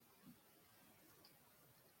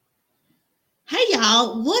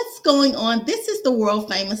y'all, what's going on? This is the world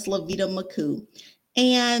famous Lavita McCoo.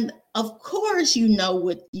 And of course, you know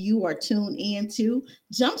what you are tuned into,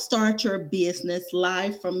 Jumpstart Your Business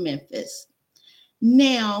live from Memphis.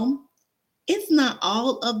 Now, it's not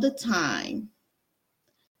all of the time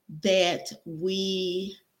that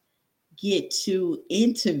we get to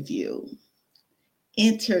interview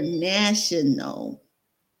international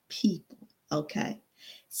people, okay?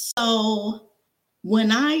 So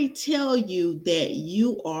when I tell you that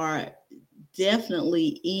you are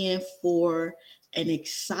definitely in for an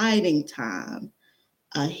exciting time,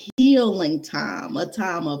 a healing time, a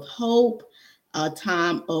time of hope, a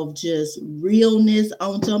time of just realness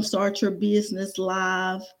on Jumpstart Your Business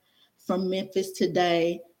Live from Memphis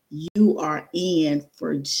today, you are in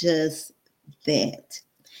for just that.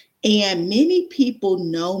 And many people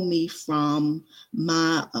know me from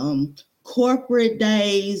my corporate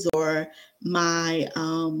days or my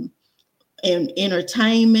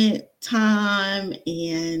entertainment time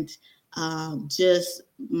and just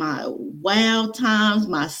my wow times,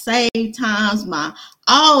 my save times, my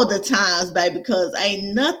all the times, baby, because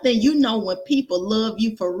ain't nothing, you know, when people love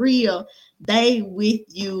you for real, they with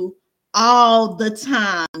you all the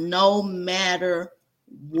time, no matter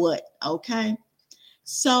what, okay?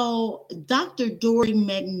 So Dr. Dorie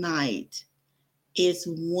McKnight is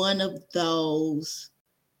one of those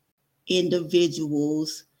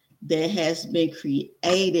individuals that has been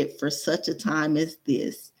created for such a time as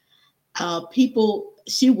this.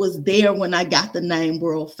 She was there when I got the name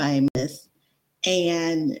world famous,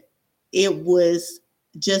 and it was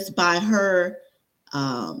just by her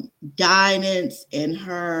guidance and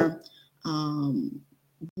her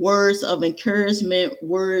words of encouragement,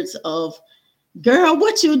 words of, girl,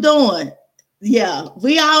 what you doing? Yeah,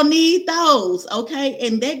 we all need those, okay?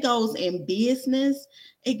 And that goes in business,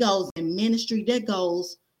 it goes in ministry, that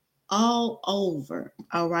goes all over,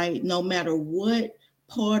 all right? No matter what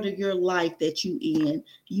part of your life that you in,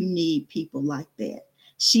 you need people like that.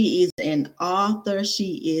 She is an author,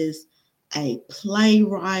 she is a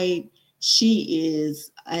playwright, she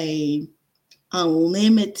is a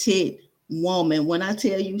unlimited woman. When I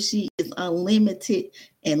tell you she is unlimited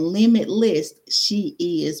and limitless, she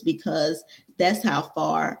is, because that's how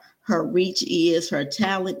far her reach is, her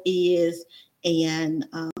talent is, and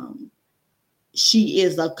she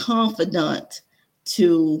is a confidant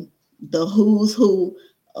to the who's who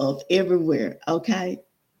of everywhere, okay?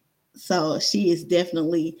 So she is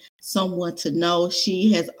definitely someone to know.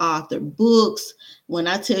 She has authored books. When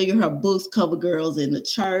I tell you her books cover girls in the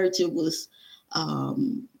church, it was,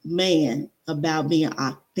 man, about being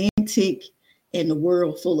authentic in a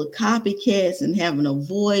world full of copycats and having a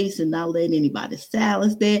voice and not letting anybody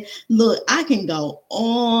silence that. Look, I can go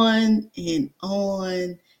on and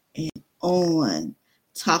on and on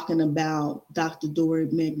talking about Dr. Dorie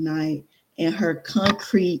McKnight and her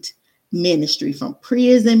concrete ministry, from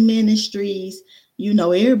prison ministries. You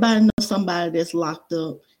know, everybody knows somebody that's locked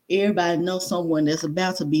up. Everybody knows someone that's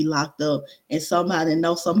about to be locked up, and somebody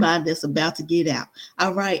knows somebody that's about to get out.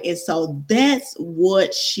 All right. And so that's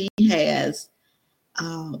what she has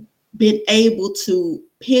been able to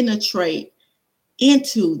penetrate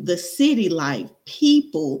into the city life,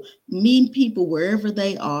 people, meeting people wherever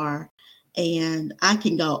they are. And I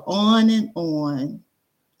can go on and on,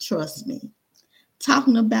 trust me,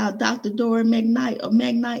 talking about Dr. Dorie McKnight of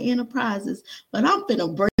McKnight Enterprises. But I'm going to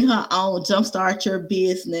bring her on Jumpstart Your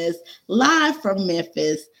Business live from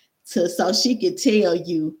Memphis so she could tell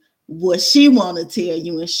you what she want to tell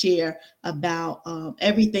you and share about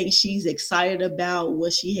everything she's excited about,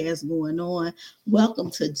 what she has going on. Welcome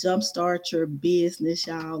to Jumpstart Your Business,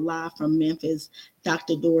 y'all, live from Memphis,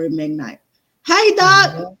 Dr. Dorie McKnight. Hey,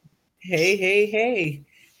 Doc. Hey, hey, hey.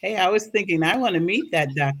 Hey, I was thinking I want to meet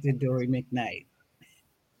that Dr. Dorie McKnight.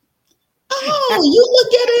 Oh, you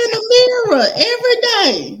look at her in the mirror every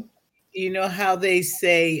day. You know how they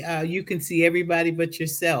say you can see everybody but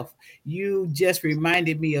yourself. You just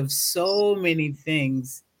reminded me of so many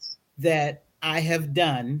things that I have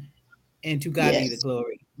done, and to God be the Yes.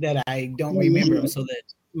 glory, that I don't remember them Mhm. so that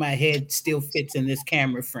my head still fits in this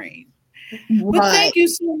camera frame. But Right, thank you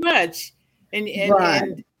so much. And and right.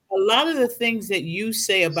 and a lot of the things that you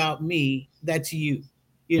say about me, that's you.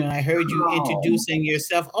 You know, I heard you Oh, introducing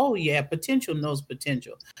yourself. Oh yeah, potential knows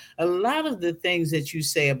potential. A lot of the things that you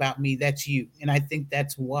say about me, that's you. And I think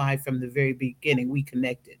that's why from the very beginning we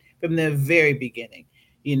connected. From the very beginning.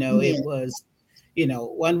 It yeah. was,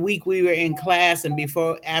 one week we were in class, and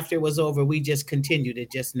after it was over, we just continued.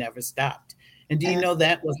 It just never stopped. And do you Uh, know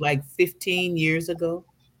that was like 15 years ago?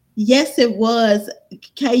 yes, it was.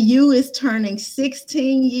 KU is turning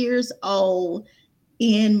 16 years old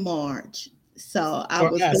in March. So I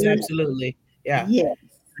For was us, very, absolutely. Yeah. yes,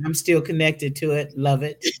 I'm still connected to it. Love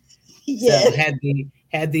it. So yes.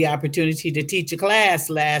 had the opportunity to teach a class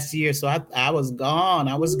last year. So I was gone.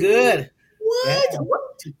 I was good. Yeah.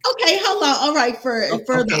 What? Okay, hold on. All right, for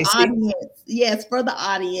the Okay. See. audience, yes, for the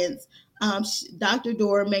audience, Dr.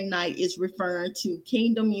 Dorie McKnight is referring to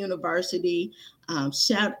Kingdom University.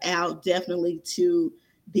 Shout out definitely to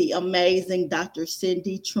the amazing Dr.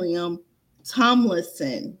 Cindy Trim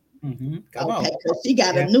Tomlinson. Come Okay, on. because she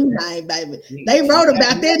got a Yeah. new name, baby. They She wrote got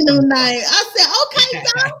about that new another name. I said, okay,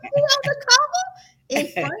 y'all, she on the cover in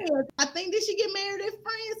one. France. I think did she get married in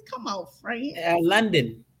France? Come on, France.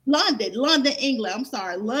 London. London, England. I'm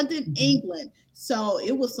sorry, London, Mhm. England. So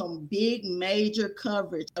it was some big major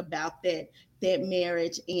coverage about that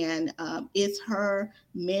marriage, and it's her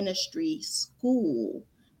ministry school,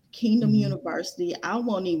 Kingdom Mhm. University. I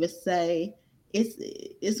won't even say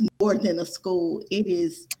it's more than a school. It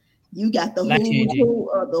is. You got the Life who's changing. who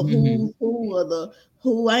of the Hmm. who of the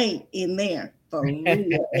who ain't in there for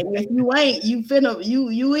real. And if you ain't, you finna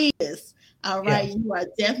you is. All Yeah. right, you are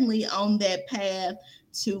definitely on that path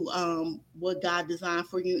to what God designed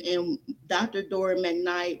for you. And Dr. Dorie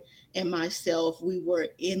McKnight and myself, we were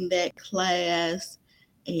in that class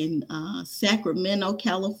in Sacramento,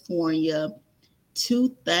 California,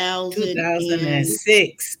 2006,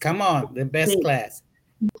 2006. Come on, the best class.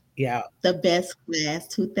 Yeah, the best class,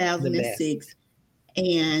 the best. 2006.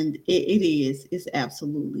 And it's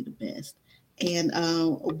absolutely the best. And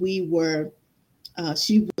we were,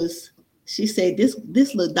 she said,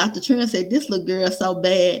 this look, Dr. Trina said, this little girl so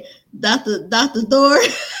bad. Dr. Dorie,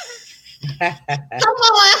 come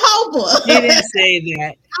on and help She her. didn't say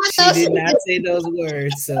that. I She know she did not did. say those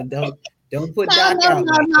words. So don't put No, Doc no, out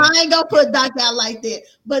no, like no. that. I ain't gonna put Doc out like that.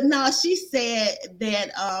 But no, she said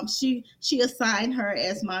that she assigned her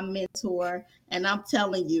as my mentor, and I'm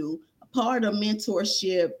telling you, part of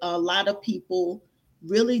mentorship, a lot of people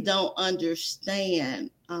really don't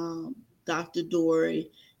understand. Dr. Dorie,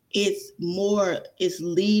 it's more, it's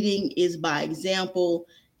leading, is by example,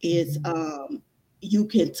 it's Mhm. you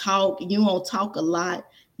can talk, you don't talk a lot.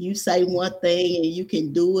 You say one thing and you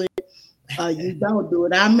can do it, you don't do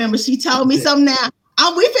it. I remember she told me something now.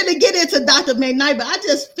 We finna get into Dr. McKnight, but I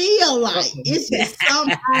just feel Oh, like it's just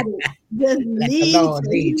somebody just let the needs Lord to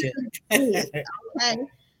lead hear you. this. Okay.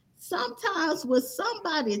 Sometimes when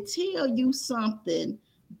somebody tell you something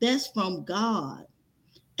that's from God,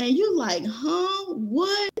 and you like, huh?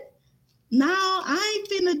 What? No, I ain't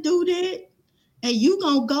finna do that. And you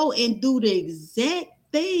gonna go and do the exact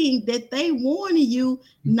thing that they warning you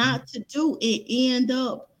Mhm. not to do and end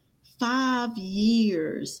up 5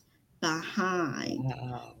 years behind.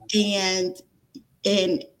 Wow. And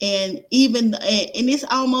and it's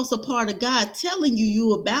almost a part of God telling you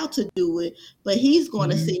you about to do it, but He's going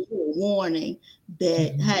to Mhm. send you a warning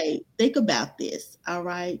that, Mhm. hey, think about this. All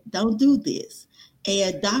right, don't do this.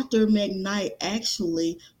 And Dr. McKnight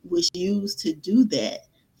actually was used to do that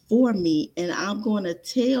for me, and I'm going to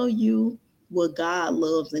tell you what God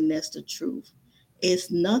loves, and that's the truth.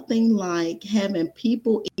 It's nothing like having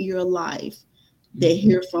people in your life that Mhm.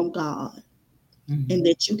 hear from God, and Mhm.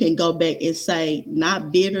 that you can go back and say,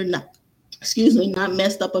 not bitter, not, excuse me, not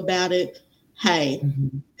messed up about it. Hey,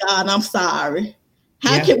 Mhm. God, I'm sorry.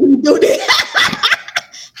 How Yeah. can we do this?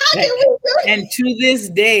 How A- can we do it? And to this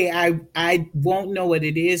day, I won't know what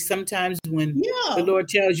it is. Sometimes when the Yeah, Lord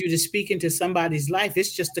tells you to speak into somebody's life,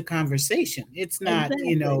 it's just a conversation. It's not,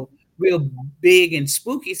 exactly. real big and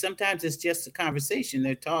spooky. Sometimes it's just a conversation.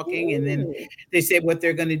 They're talking, and then Ooh, they say what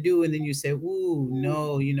they're going to do, and then you say, "Ooh,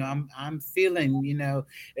 no, I'm feeling."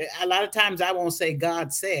 A lot of times I won't say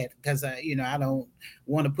God said because I don't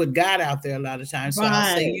want to put God out there a lot of times. So I'll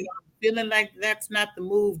say, right. feeling like that's not the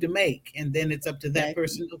move to make. And then it's up to that Exactly.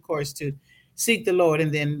 person, of course, to seek the Lord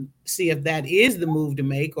and then see if that is the move to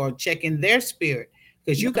make or check in their spirit.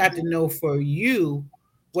 Because you got to Right. know for you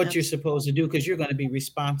what you're Absolutely. supposed to do because you're going to be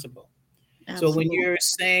responsible. So when Absolutely. you're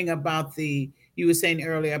saying you were saying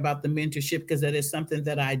earlier about the mentorship, because that is something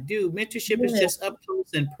that I do. Mentorship is Yes. just up close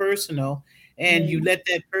and personal, and Yes. you let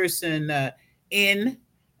that person in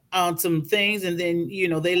on some things, and then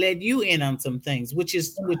they let you in on some things, which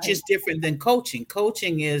is Right. different than coaching.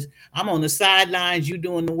 Coaching is I'm on the sidelines, you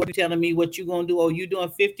doing the work, you telling me what you gonna do. Oh, you doing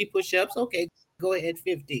 50 push-ups? Okay, go ahead,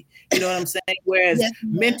 50. You know what I'm saying? Whereas Yes,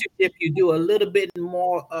 ma'am. mentorship, you do a little bit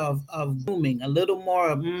more of grooming, a little more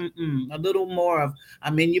of a little more of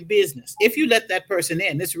I'm in your business. If you let that person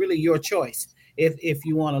in, it's really your choice if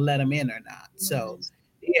you want to let them in or not. So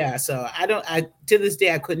Right. yeah, so I to this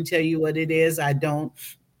day I couldn't tell you what it is.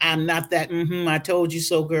 I'm not that I told you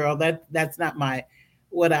so girl. That's not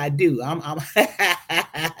what I do. I'm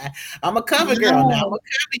a cover girl now. I'm Wow. gonna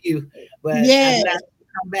cover you, but I'm Yes. not gonna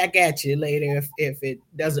come back at you later if it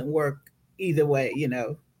doesn't work either way, you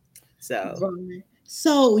know. So Right.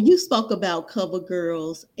 So you spoke about cover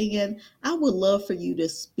girls, and I would love for you to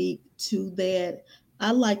speak to that.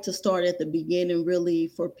 I like to start at the beginning, really,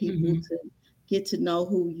 for people mhm. to get to know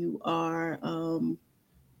who you are,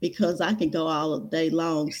 because I can go all day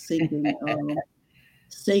long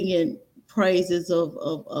singing praises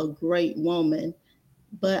of a great woman.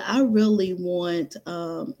 But I really want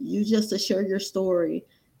you just to share your story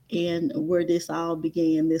and where this all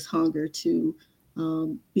began, this hunger to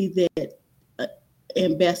be that uh,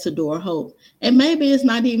 ambassador of hope. And maybe it's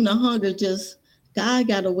not even a hunger, just God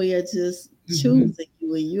got a way of just Mhm. choosing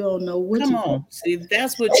you and you don't know what Come you're going on. See,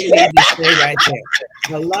 that's what you need to say right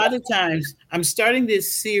there. A lot of times, I'm starting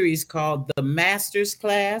this series called The Master's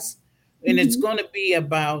Class, to. and it's Hmm. going to be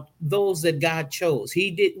about those that God chose.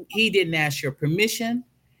 He didn't ask your permission.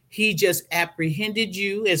 He just apprehended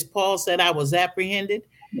you. As Paul said, I was apprehended.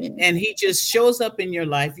 Yeah. And he just shows up in your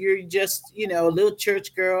life. You're just, a little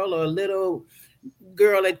church girl or a little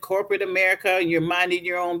girl at corporate America, and you're minding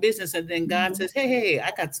your own business. And then God Mhm. says, hey,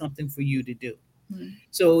 I got something for you to do. Right.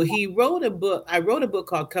 So he wrote a book. I wrote a book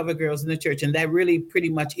called Cover Girls in the Church, and that really pretty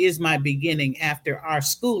much is my beginning after our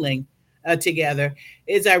schooling together.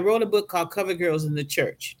 Is I wrote a book called Cover Girls in the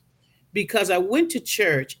Church, because I went to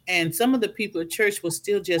church and some of the people at church were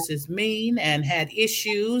still just as mean and had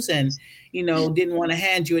issues and, didn't want to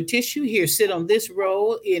hand you a tissue. Here, sit on this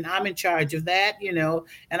row and I'm in charge of that.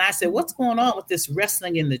 And I said, what's going on with this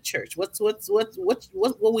wrestling in the church? What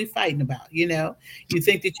we fighting about? You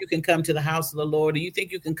think that you can come to the house of the Lord, or you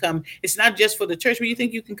think you can come, it's not just for the church, but you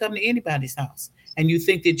think you can come to anybody's house and you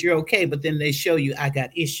think that you're okay. But then they show you, I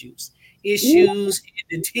got issues. Ooh. Issues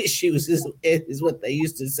in the tissues is what they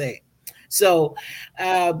used to say. So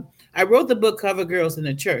I wrote the book Cover Girls in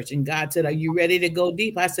the Church, and God said, are you ready to go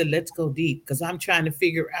deep? I said, let's go deep, because I'm trying to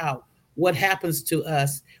figure out what happens to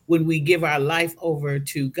us when we give our life over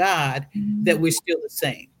to God, that we're still the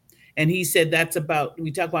same. And he said that's about,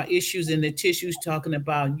 we talk about issues in the tissues, talking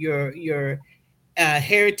about your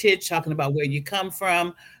heritage, talking about where you come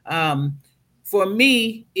from. Um, for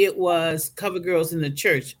me, it was Cover Girls in the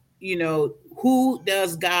Church. Who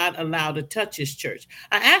does God allow to touch his church?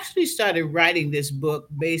 I actually started writing this book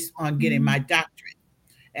based on getting my doctorate,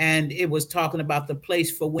 and it was talking about the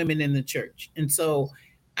place for women in the church. And so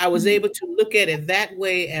I was able to look at it that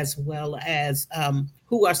way, as well as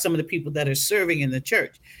who are some of the people that are serving in the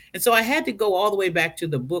church. And so I had to go all the way back to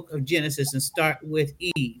the book of Genesis and start with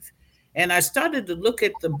Eve. And I started to look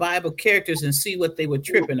at the Bible characters and see what they were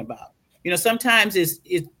tripping about. Sometimes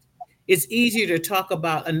it's easier to talk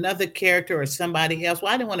about another character or somebody else.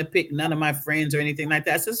 Well, I didn't want to pick none of my friends or anything like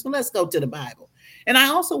that. So let's go to the Bible. And I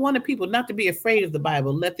also wanted people not to be afraid of the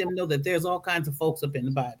Bible. Let them know that there's all kinds of folks up in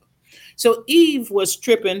the Bible. So Eve was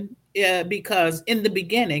tripping because in the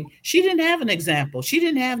beginning, she didn't have an example. She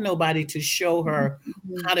didn't have nobody to show her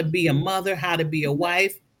how to be a mother, how to be a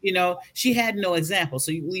wife. She had no example.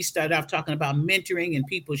 So we started off talking about mentoring and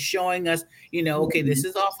people showing us, okay, this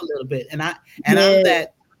is off a little bit. And I'm Yeah.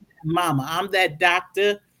 that mama. I'm that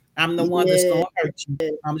doctor. I'm the one that's Yeah. gonna hurt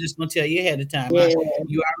you. I'm just gonna tell you ahead of time. Yeah.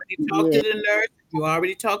 You already talked Yeah. to the nurse. You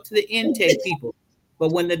already talked to the intake people.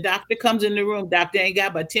 But when the doctor comes in the room, doctor ain't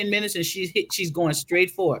got but 10 minutes, and she's going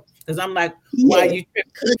straight for it. Because I'm like, why Yeah. you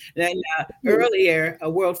tripping? And earlier, a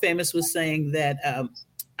world famous was saying that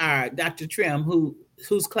our Dr. Trim,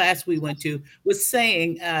 whose class we went to, was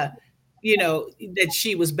saying, that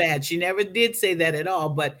she was bad. She never did say that at all.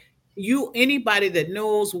 But anybody that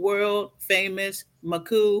knows world famous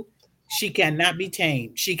Maku, she cannot be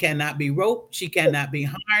tamed. She cannot be roped. She cannot be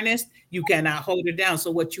harnessed. You cannot hold her down.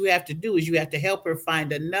 So what you have to do is you have to help her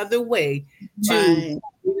find another way to Right.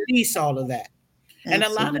 release all of that. And a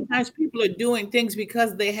lot of Absolutely. times people are doing things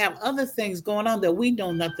because they have other things going on that we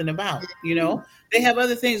know nothing about. They have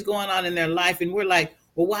other things going on in their life, and we're like,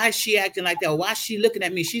 well, why is she acting like that? Why is she looking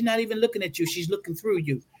at me? She's not even looking at you. She's looking through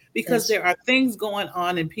you, because That's there are things going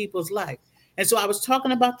on in people's life. And so I was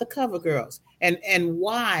talking about the cover girls and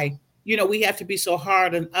why, we have to be so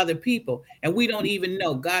hard on other people, and we don't even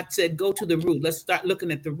know. God said, go to the root. Let's start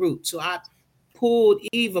looking at the root. So I pulled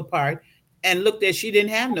Eve apart and looked at, she didn't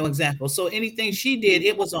have no example. So anything she did,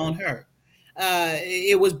 it was on her.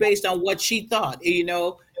 It was based on what she thought,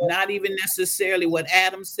 not even necessarily what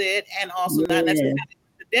Adam said, and also not yeah. necessarily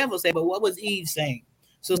what the devil said, but what was Eve saying.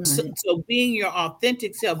 So, so, Right. so being your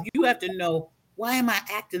authentic self, you have to know, why am I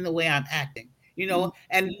acting the way I'm acting?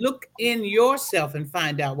 And look in yourself and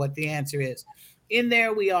find out what the answer is. In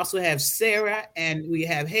there, we also have Sarah and we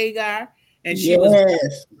have Hagar. and she was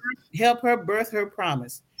Yes. help her birth her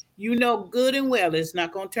promise. You know good and well it's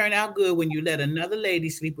not going to turn out good when you let another lady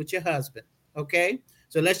sleep with your husband. Okay,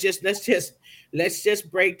 so let's just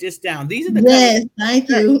break this down. These are the cover Yes. Thank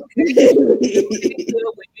church. you. Okay, good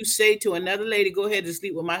when you say to another lady, "Go ahead and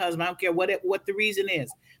sleep with my husband." I don't care what the reason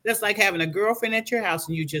is. That's like having a girlfriend at your house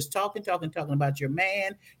and you just talking about your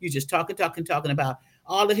man. You just talking about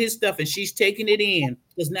all of his stuff, and she's taking it in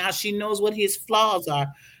because now she knows what his flaws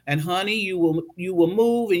are. And honey, you will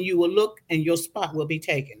move and you will look, and your spot will be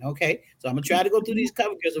taken. Okay, so I'm gonna try to go through these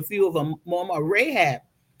cover girls. A few of them more. Rahab,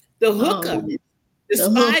 the Oh, hooker. yes. The The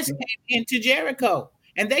spies hooker. came into Jericho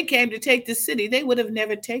and they came to take the city. They would have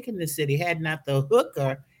never taken the city had not the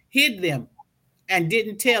hooker hid them and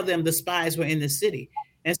didn't tell them the spies were in the city.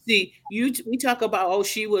 And see, we talk about, oh,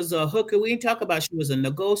 she was a hooker. We didn't talk about she was a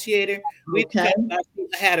negotiator. We didn't Okay. talk about she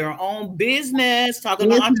had her own business, talking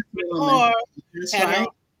about Businesswoman. entrepreneur, That's had her right.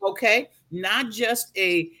 own, okay, not just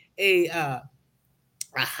a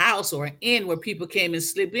house or an inn where people came and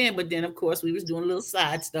slip in, but then of course we was doing a little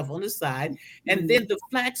side stuff on the side, and then the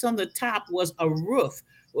flax on the top was a roof.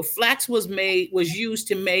 Well, flax was used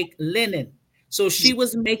to make linen, so she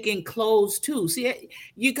was making clothes too. See,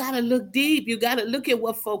 you got to look deep. You got to look at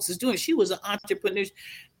what folks is doing. She was an entrepreneur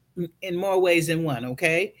in more ways than one.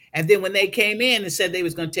 Okay, and then when they came in and said they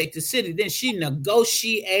was going to take the city, then she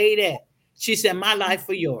negotiated. She said, "My life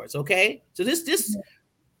for yours." Okay, so this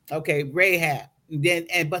okay, Rahab. Then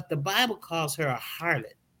but the Bible calls her a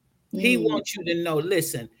harlot. He Mm. wants you to know,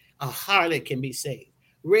 listen, a harlot can be saved.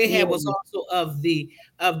 Rahab was Yeah. also of the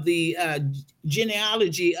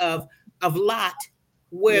genealogy of Lot,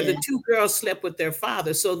 where the Yeah. two girls slept with their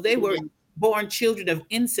father. So they were Yeah. born children of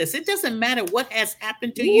incest. It doesn't matter what has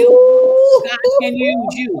happened to you, Ooh. God can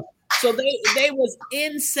use you. So they was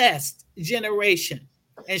incest generation.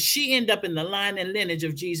 And she ended up in the line and lineage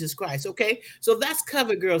of Jesus Christ. Okay. So that's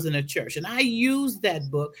Cover Girls in the Church. And I used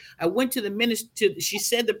that book. I went to the ministry, she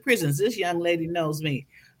said the prisons. This young lady knows me.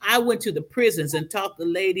 I went to the prisons and taught the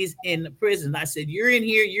ladies in the prison. I said, "You're in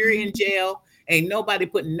here, you're in jail. Ain't nobody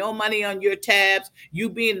putting no money on your tabs. You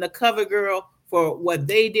being the cover girl for what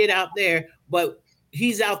they did out there. But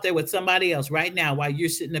he's out there with somebody else right now while you're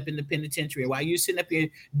sitting up in the penitentiary, while you're sitting up here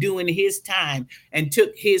doing his time and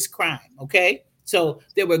took his crime." Okay. So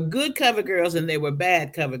there were good cover girls and there were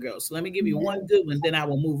bad cover girls. So let me give you one good one, then I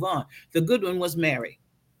will move on. The good one was Mary.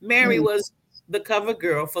 Mary Mm. was the cover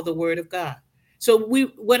girl for the word of God. So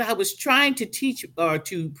what I was trying to teach or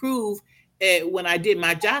to prove when I did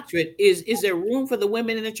my doctorate is there room for the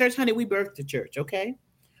women in the church? Honey, we birthed the church, okay?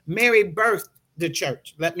 Mary birthed the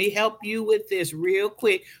church. Let me help you with this real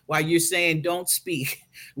quick while you're saying don't speak.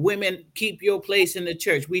 Women, keep your place in the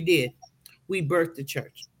church. We did. We birthed the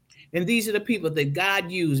church. And these are the people that God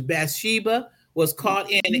used. Bathsheba was caught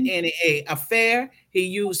in a affair. He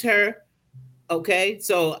used her. Okay,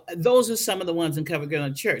 so those are some of the ones in Cover Girl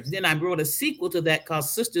in Church. Then I wrote a sequel to that called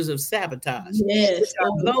Sisters of Sabotage, which Yes. are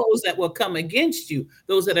Oh, those that will come against you,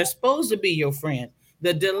 those that are supposed to be your friend,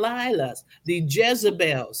 the Delilahs, the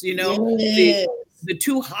Jezebels, the yes. the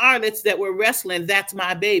two harlots that were wrestling. That's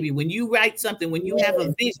my baby. When you write something, when you have a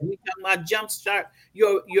Yes. vision, we talking about jumpstart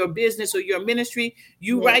your business or your ministry.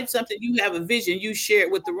 You Yes. write something, you have a vision, you share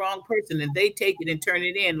it with the wrong person, and they take it and turn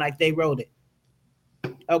it in like they wrote it.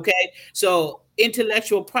 Okay, so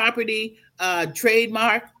intellectual property,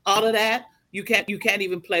 trademark, all of that, you can't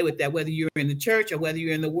even play with that, whether you're in the church or whether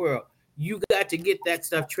you're in the world. You got to get that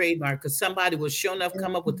stuff trademarked because somebody will sure enough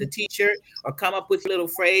come up with the t-shirt or come up with a little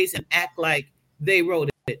phrase and act like they wrote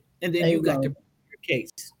it, and then They you got to wrote. prove your case.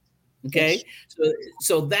 That's Okay,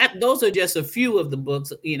 so that those are just a few of the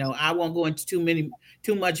books. I won't go into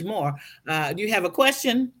too much more. Do you have a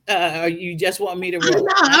question, or you just want me to I know. roll?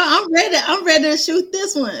 I'm ready. I'm ready to shoot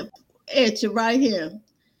this one at you right here.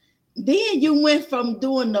 Then you went from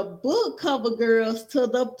doing the book cover girls to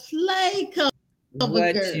the play cover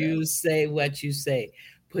What girls. you say, what you say.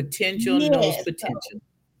 Potential knows Yes. potential.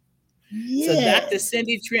 So Dr. Yes.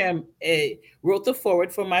 Cindy Trim wrote the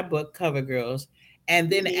forward for my book, Cover Girls. And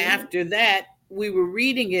then Yeah. after that, we were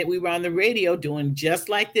reading it. We were on the radio doing just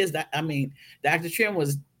like this. I mean, Dr. Trim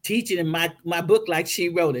was teaching in my book like she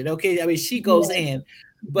wrote it. Okay. I mean, she goes Yes. in.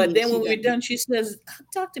 But then She when we got were done, she says,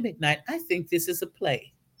 Dr. McKnight, I think this is a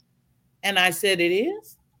play. And I said, it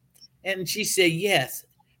is? And she said, yes.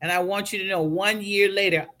 And I want you to know 1 year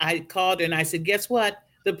later, I called her and I said, guess what?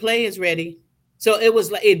 The play is ready. So it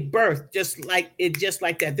was like it birthed just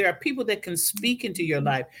like that. There are people that can speak into your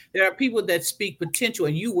life. There are people that speak potential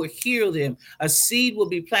and you will hear them. A seed will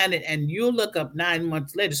be planted and you'll look up 9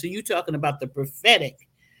 months later. So you're talking about the prophetic.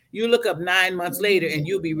 You look up 9 months later and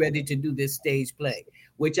you'll be ready to do this stage play.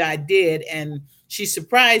 which I did. And she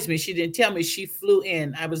surprised me. She didn't tell me. She flew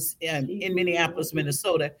in. I was in Minneapolis,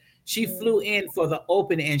 Minnesota. She flew in for the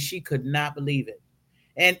opening, and she could not believe it.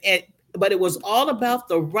 And but it was all about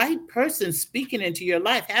the right person speaking into your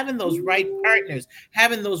life, having those right partners,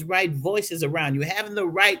 having those right voices around you, having the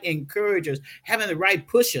right encouragers, having the right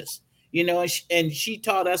pushers. And she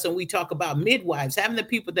taught us, and we talk about midwives, having the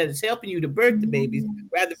people that is helping you to birth the babies,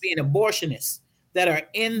 rather being abortionists that are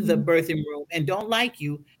in the birthing room and don't like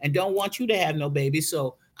you and don't want you to have no baby.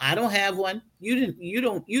 So I don't have one. You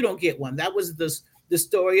don't get one. That was the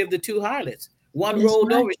story of the two harlots. One That's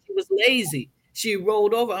rolled right. over. She was lazy. She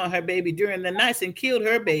rolled over on her baby during the night and killed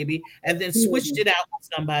her baby and then switched it out with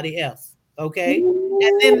somebody else. Okay.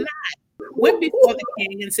 And then went before the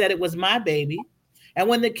king and said it was my baby. And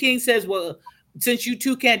when the king says, well, since you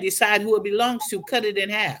two can't decide who it belongs to, cut it in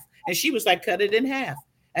half. And she was like, cut it in half.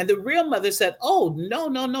 And the real mother said, oh, no,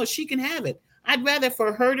 no, no, she can have it. I'd rather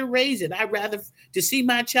for her to raise it. I'd rather to see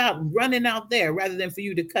my child running out there rather than for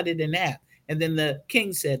you to cut it in half. And then the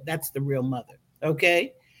king said, that's the real mother.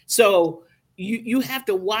 Okay. So you have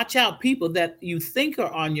to watch out people that you think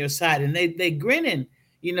are on your side, and they grinning.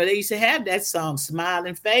 They used to have that song,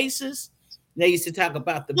 Smiling Faces. They used to talk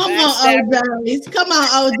about the Come on, backstabber. OJs. Come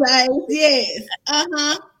on, OJs. Yes.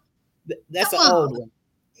 Uh-huh. That's Come an on. old one.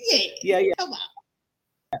 Yeah. Yeah, yeah. Come on.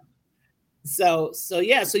 So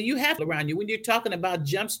yeah, so you have around you when you're talking about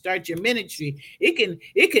jumpstart your ministry. It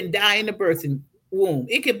can die in the birthing womb.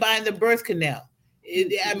 It can die in the birth canal.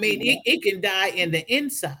 It can die in the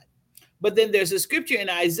inside. But then there's a scripture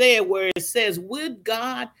in Isaiah where it says, would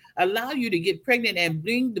God allow you to get pregnant and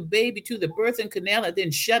bring the baby to the birthing canal and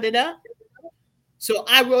then shut it up? So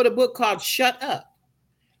I wrote a book called Shut Up,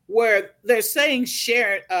 where they're saying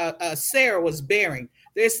Sarah was bearing.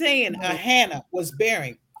 They're saying Hannah was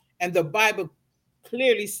bearing. And the Bible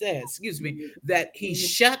clearly says, that he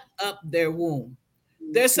shut up their womb.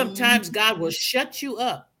 There's sometimes God will shut you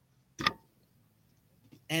up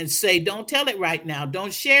and say, don't tell it right now.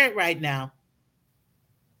 Don't share it right now.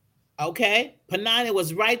 Okay. Penina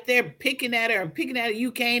was right there picking at her and picking at her.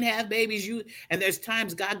 You can't have babies. And there's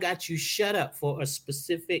times God got you shut up for a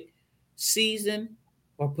specific season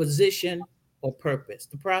or position or purpose.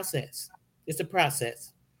 The process. It's a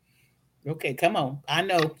process. Okay, come on. I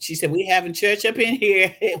know. She said, we having church up in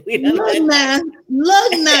here. We don't Look let now.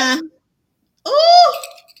 Look now. Ooh.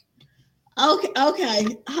 Okay.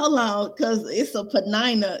 Hold on, because it's a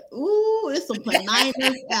panina. Ooh, it's some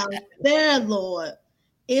paninas out there, Lord.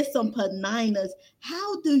 It's some paninas.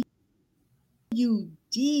 How do you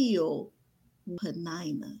deal with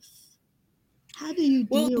paninas? How do you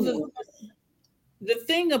Well, deal with it? the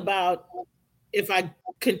thing about, if I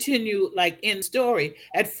continue like in the story,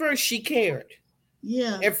 at first she cared.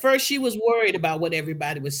 Yeah. At first, she was worried about what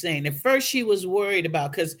everybody was saying. At first, she was worried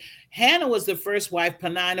about, because Hannah was the first wife,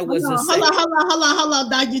 Penina was the second. Hold on,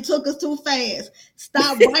 Doc. You took us too fast.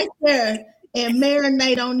 Stop right there and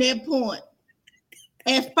marinate on that point.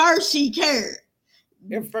 At first, she cared.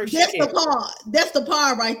 At first, she That's the cared. part. That's the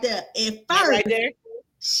part right there. At That first, right there.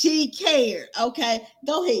 she cared. Okay,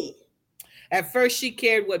 go ahead. At first, she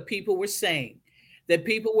cared what people were saying. That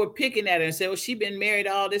people were picking at her and say, "Oh, she been married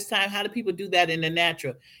all this time. How do people do that in the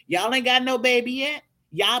natural? Y'all ain't got no baby yet.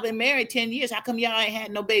 Y'all been married 10 years. How come y'all ain't had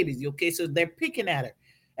no babies?" Okay, so they're picking at her.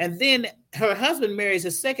 And then her husband marries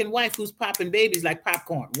a second wife who's popping babies like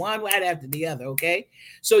popcorn, one right after the other. Okay,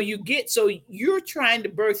 so you're trying to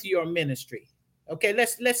birth your ministry. Okay,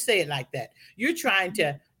 let's say it like that. You're trying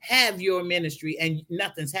to have your ministry and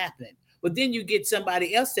nothing's happening. But then you get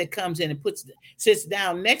somebody else that comes in and sits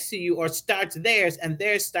down next to you or starts theirs, and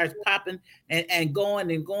theirs starts popping and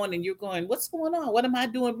going and going, and you're going, what's going on? What am I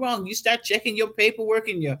doing wrong? You start checking your paperwork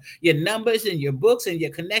and your numbers and your books and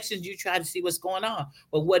your connections. You try to see what's going on.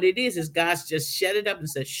 But what it is God's just shut it up and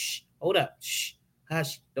says, shh, hold up, shh,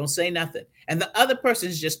 hush, don't say nothing. And the other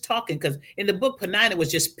person's just talking, because in the book, Penina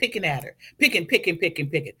was just picking at her, picking.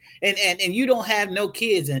 And you don't have no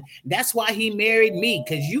kids. And that's why he married me,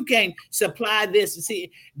 because you can't supply this.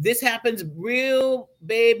 See, this happens, real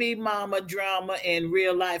baby mama drama in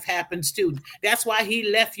real life happens too. That's why he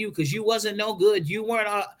left you, because you wasn't no good. You weren't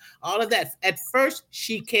all of that. At first,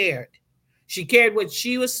 she cared. She cared what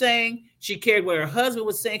she was saying. She cared what her husband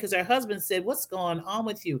was saying, because her husband said, what's going on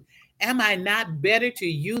with you? Am I not better to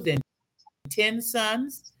you than 10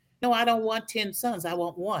 sons? No, I don't want 10 sons. I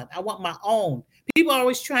want one. I want my own. People are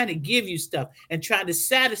always trying to give you stuff and trying to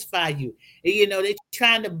satisfy you. They're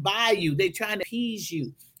trying to buy you. They're trying to appease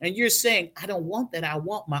you. And you're saying, I don't want that. I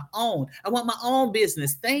want my own. I want my own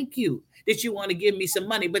business. Thank you that you want to give me some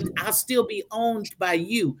money, but I'll still be owned by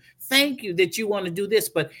you. thank you that you want to do this,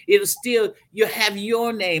 but it'll still, you have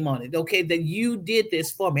your name on it, okay, that you did this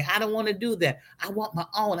for me. I don't want to do that. I want my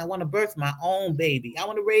own. I want to birth my own baby. I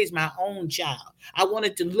want to raise my own child. I want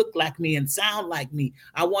it to look like me and sound like me.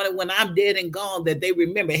 I want it when I'm dead and gone that they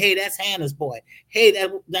remember, hey, that's Hannah's boy. Hey,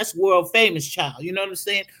 that's world famous child. You know what I'm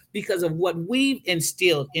saying? Because of what we've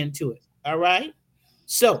instilled into it. All right.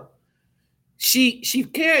 So she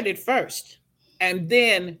carried it first, and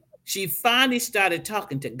then she finally started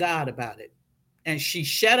talking to God about it, and she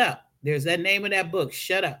shut up. There's that name of that book,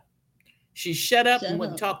 Shut Up. She shut up and Shut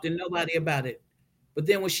wouldn't up. talk to nobody about it. But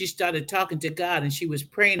then when she started talking to God and she was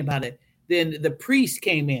praying about it, then the priest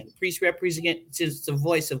came in. Priest represents the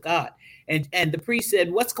voice of God. And the priest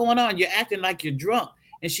said, what's going on? You're acting like you're drunk.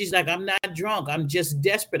 And she's like, I'm not drunk. I'm just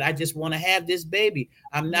desperate. I just want to have this baby.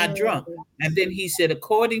 I'm not Yes. drunk. And then he said,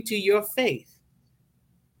 according to your faith,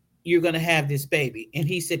 you're going to have this baby. And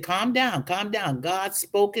he said, calm down, calm down. God's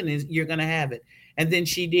spoken, and you're going to have it. And then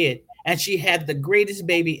she did. And she had the greatest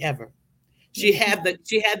baby ever. She Yes.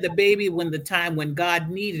 had the baby when the time when God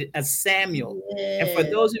needed a Samuel. And for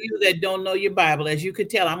Yes. those of you that don't know your Bible, as you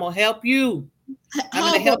could tell, I'm gonna help you. I'm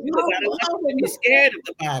gonna Hope help 'em, you because I don't want hope you to 'em. be scared of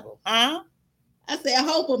the Bible, huh? I said, I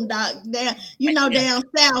hope them down. Down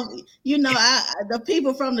south. The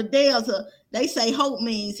people from the Delta, they say hope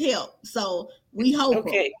means help. So we hope them.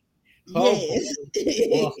 Okay. Hope. Yes.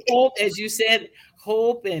 Well, hope, as you said,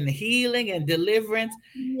 hope and healing and deliverance.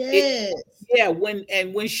 It, Yes. yeah,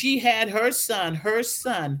 when she had her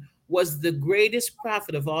son was the greatest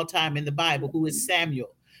prophet of all time in the Bible, who is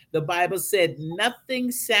Samuel. The Bible said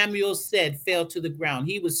nothing Samuel said fell to the ground.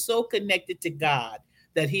 He was so connected to God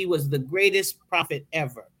that he was the greatest prophet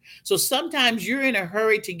ever. So sometimes you're in a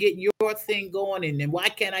hurry to get your thing going, and then why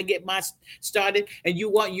can't I get my started? And you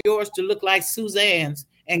want yours to look like Suzanne's,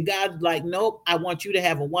 and God's like, nope, I want you to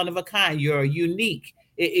have a one of a kind. You're unique.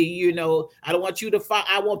 I don't want you to follow.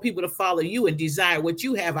 I want people to follow you and desire what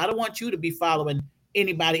you have. I don't want you to be following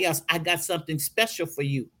anybody else. I got something special for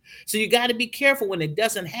you. So you got to be careful when it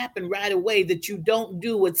doesn't happen right away, that you don't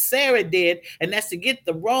do what Sarah did, and that's to get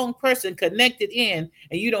the wrong person connected in,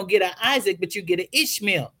 and you don't get an Isaac, but you get an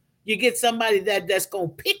Ishmael. You get somebody that's gonna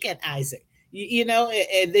pick at Isaac.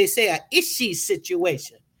 And they say a Ishi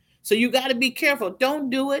situation. So you got to be careful.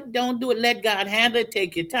 Don't do it. Don't do it. Let God handle it.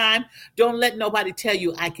 Take your time. Don't let nobody tell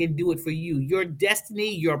you I can do it for you. Your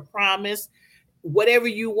destiny, your promise, whatever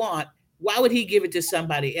you want. Why would he give it to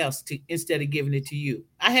somebody else instead of giving it to you?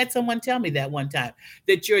 I had someone tell me that one time,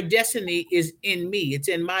 that your destiny is in me. It's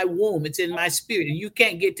in my womb. It's in my spirit. And you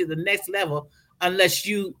can't get to the next level unless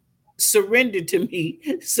you surrender to me.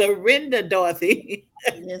 Surrender, Dorothy.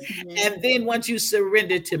 Yes, ma'am. And then once you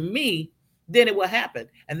surrender to me, then it will happen.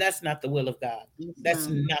 And that's not the will of God. Yes, That's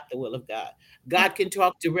ma'am. not the will of God. God can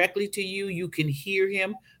talk directly to you. You can hear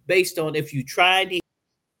him based on if you try to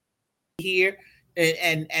hear,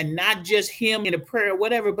 and not just him in a prayer or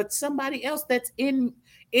whatever, but somebody else that's in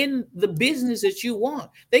the business that you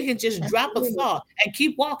want. They can just drop a Absolutely. thought and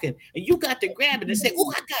keep walking. And you got to grab it and say,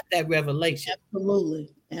 oh, I got that revelation. Absolutely.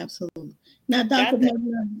 Absolutely. Now, Dr. Got that.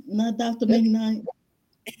 McKnight, now, Dr. McKnight,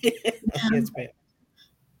 now, Yes, ma'am.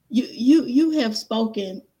 you have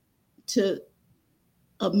spoken to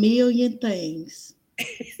a million things.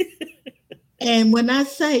 And when I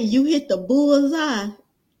say you hit the bullseye,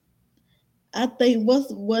 I think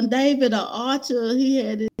what's when David or Archer, he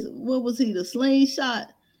had his, what was he, the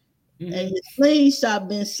slingshot? And Mhm. his slingshot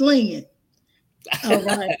been slinging. All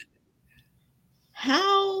right.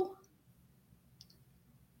 How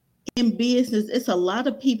in business, it's a lot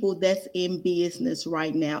of people that's in business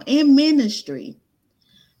right now, in ministry.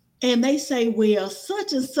 And they say, well,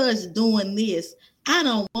 such and such doing this. I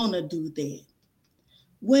don't want to do that.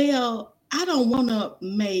 Well, I don't want to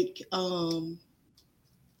make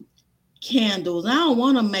candles. I don't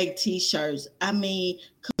want to make t-shirts. I mean,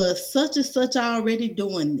 because such and such already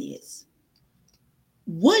doing this.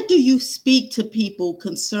 What do you speak to people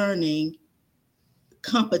concerning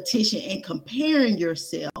competition and comparing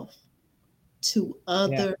yourself to Yeah.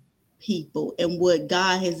 other people and what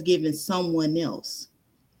God has given someone else?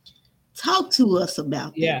 Talk to us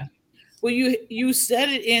about that. Yeah. Well, you said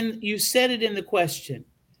it in the question.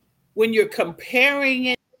 When you're comparing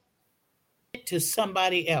it to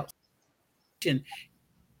somebody else,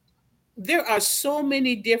 there are so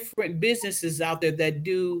many different businesses out there that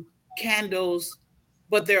do candles,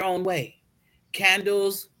 but their own way.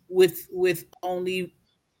 Candles with only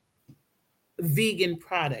vegan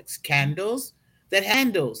products, candles that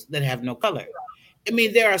have no color. I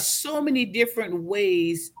mean, there are so many different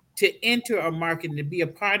ways to enter a market and to be a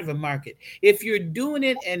part of a market. If you're doing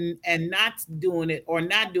it and not doing it, or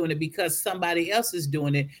not doing it because somebody else is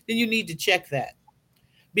doing it, then you need to check that.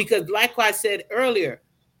 Because like I said earlier,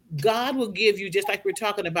 God will give you, just like we're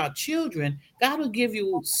talking about children, God will give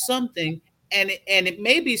you something, and it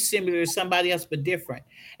may be similar to somebody else but different.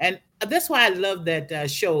 And that's why I love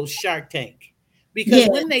that show Shark Tank, because Yeah.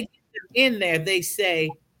 when they get them in there, they say,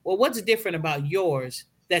 well, what's different about yours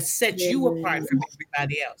that sets Yeah. you apart from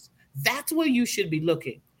everybody else? That's where you should be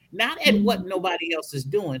looking, not at Mhm. what nobody else is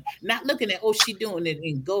doing, not looking at, oh, she doing it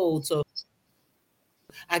in gold, so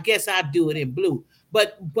I guess I do it in blue.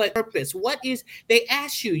 But purpose. What is, they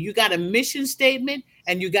ask you, you got a mission statement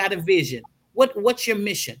and you got a vision. What's your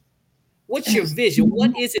mission? What's your vision?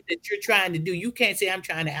 What is it that you're trying to do? You can't say I'm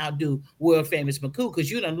trying to outdo world famous McCoo, because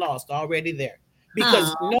you done lost already there.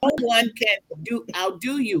 Because Oh, no one can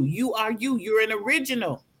outdo you. You are you. You're an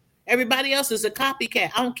original. Everybody else is a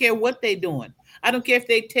copycat. I don't care what they're doing. I don't care if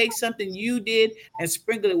they take something you did and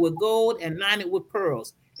sprinkle it with gold and line it with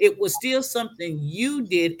pearls. It was still something you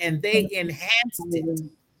did, and they enhanced it.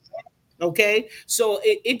 Okay, so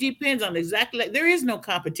it depends on exactly. Like, there is no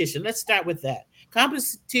competition. Let's start with that.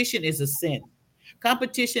 Competition is a sin.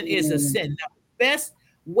 Competition is a yeah. sin. Now, the best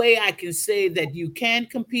way I can say that you can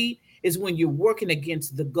compete is when you're working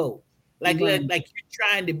against the goal. Right. Like you're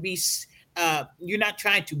trying to be. You're not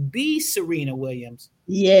trying to be Serena Williams,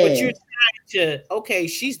 but you're Yes. trying to. Okay,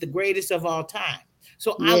 she's the greatest of all time.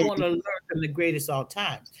 So I Yeah. want to learn from the greatest all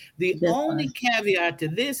time. The That's only right. caveat to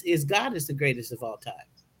this is God is the greatest of all time.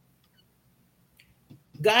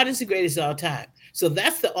 God is the greatest of all time. So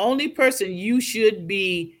that's the only person you should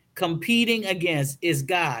be competing against is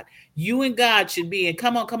God. You and God should be, and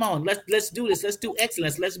come on, let's do this. Let's do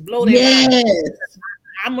excellence. Let's blow their mind. Yes.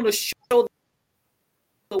 I'm going to show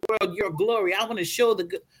the world your glory. I want to show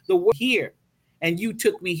the world here. And you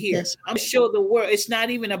took me here. That's I'm gonna show the world. It's not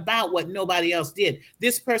even about what nobody else did.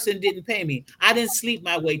 This person didn't pay me. I didn't sleep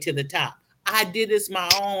my way to the top. I did this my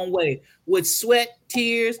own way with sweat,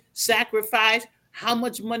 tears, sacrifice. How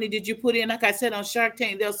much money did you put in? Like I said on Shark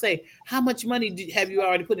Tank, they'll say, how much money have you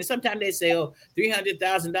already put in? Sometimes they say, oh,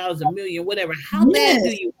 $300,000, a million, whatever. How bad do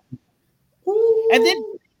yes. you? And then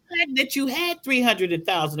Ooh. think back that you had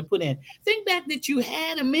 300,000 to put in. Think back that you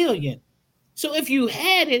had a million. So if you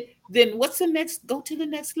had it, then what's the next? Go to the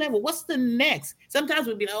next level. What's the next? Sometimes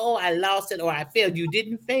we'd be like, oh, I lost it or I failed. You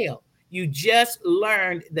didn't fail. You just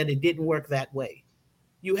learned that it didn't work that way.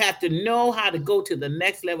 You have to know how to go to the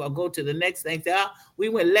next level or go to the next thing. Say, oh, we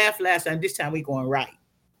went left last time. This time we're going right.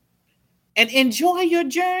 And enjoy your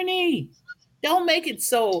journey. Don't make it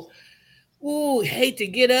so, ooh, hate to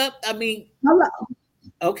get up. I mean, Hello.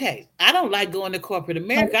 okay, I don't like going to corporate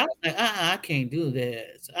America. I was like, I can't do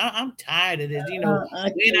this. I'm tired of this. I When I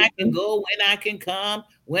can't can do. go, when I can come,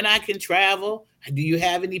 when I can travel. Do you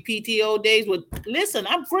have any PTO days? Well, listen,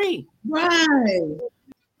 I'm free. Right.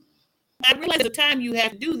 I realize the time you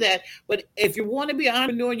have to do that. But if you want to be an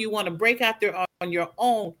entrepreneur and you want to break out there on your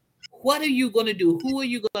own, what are you going to do? Who are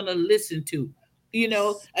you going to listen to?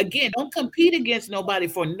 Again, don't compete against nobody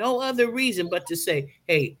for no other reason but to say,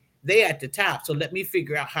 hey, they at the top. So let me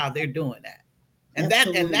figure out how they're doing that. And that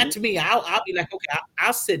Absolutely. to me, I'll be like, okay,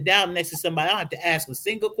 I'll sit down next to somebody. I don't have to ask a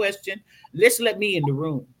single question. Let's let me in the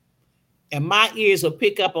room. And my ears will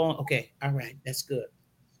pick up on, okay, all right, that's good.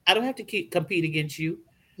 I don't have to compete against you.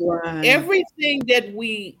 Right. Everything that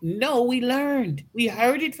we know, we learned. We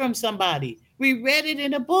heard it from somebody. We read it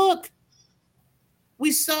in a book.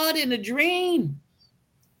 We saw it in a dream.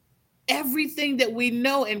 Everything that we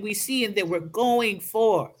know and we see and that we're going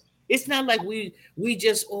for. It's not like we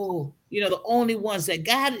just, the only ones that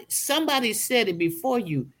God, somebody said it before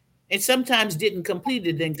you and sometimes didn't complete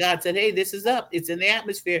it. Then God said, hey, this is up. It's in the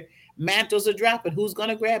atmosphere. Mantles are dropping. Who's going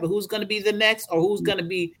to grab it? Who's going to be the next or who's going to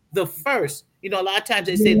be the first? A lot of times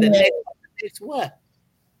they say Yeah. the next what?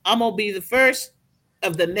 I'm going to be the first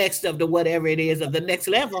of the next of the whatever it is of the next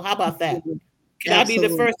level. How about that? Can I be the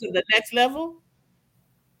Absolutely. first of the next level?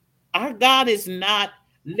 Our God is not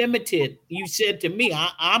limited. You said to me,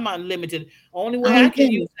 I'm unlimited. Only way I Oh,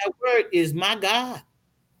 can use yes. that word is my God,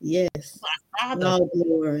 Yes. my Father. All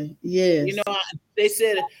glory. Yes. They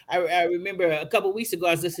said, I remember a couple of weeks ago,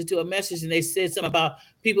 I was listening to a message and they said something about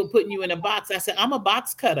people putting you in a box. I said, I'm a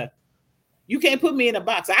box cutter. You can't put me in a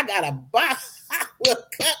box. I got a box. I will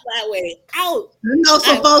cut my way out. You know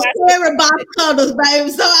some I'm folks carry box cutters, baby.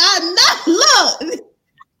 So I know. Look,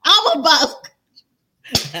 I'm a box.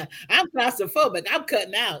 I'm claustrophobic. I'm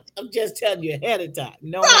cutting out. I'm just telling you ahead of time.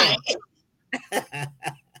 No, ma'am. Right.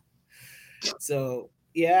 So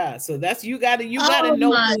yeah, so that's you gotta Oh know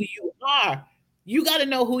my. who you are. You got to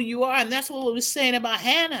know who you are, and that's what we was saying about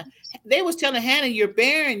Hannah. They was telling Hannah, "You're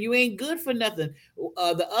barren. You ain't good for nothing."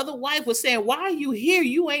 The other wife was saying, "Why are you here?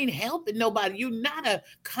 You ain't helping nobody. You're not a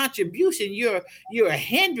contribution. You're a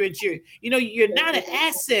hindrance. You're not an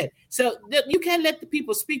asset." So you can't let the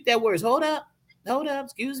people speak that words. Hold up.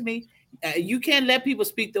 Excuse me. You can't let people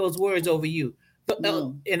speak those words over you.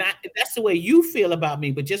 No. And that's the way you feel about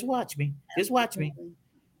me. But just watch me. Just watch me.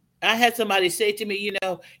 I had somebody say to me,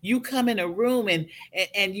 you come in a room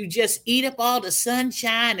and you just eat up all the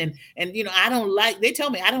sunshine and I don't like. They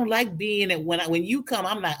told me I don't like being it when you come.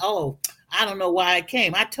 I'm like, oh, I don't know why I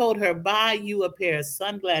came. I told her, buy you a pair of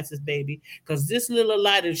sunglasses, baby, because this little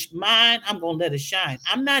light of mine, I'm gonna let it shine.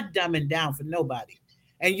 I'm not dumbing down for nobody.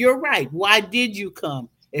 And you're right. Why did you come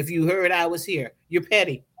if you heard I was here? You're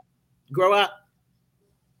petty. Grow up.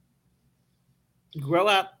 Grow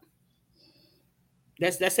up.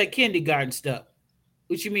 That's that kindergarten stuff.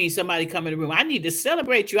 What you mean somebody come in the room? I need to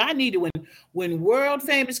celebrate you. I need to when world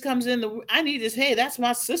famous comes in the I need to say, hey, that's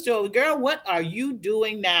my sister. Oh, girl, what are you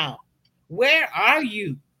doing now? Where are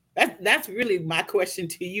you? That's really my question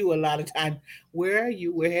to you a lot of times. Where are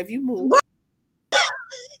you? Where have you moved?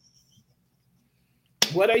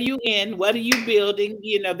 What are you in? What are you building?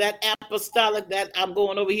 That apostolic that I'm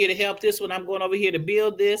going over here to help this one. I'm going over here to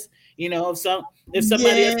build this. If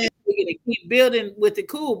somebody else Yeah, can take it and keep building with it,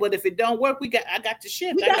 cool. But if it don't work, I got to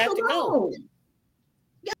shift. we I got got to to go. roll.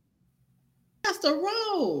 That's the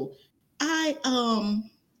roll. I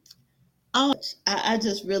oh, I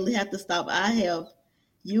just really have to stop.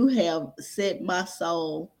 You have set my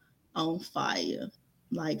soul on fire,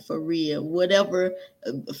 like for real. Whatever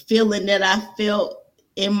feeling that I felt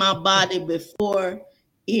in my body before,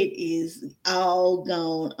 it is all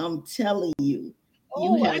gone. I'm telling you,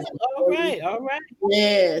 you Oh, have all right, all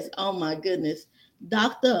yes. Oh my goodness,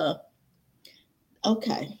 doctor.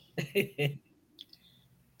 Okay, right.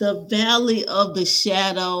 the valley of the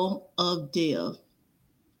shadow of death.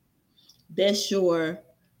 That's your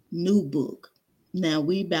new book. Now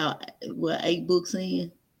we about what 8 books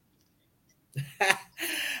in.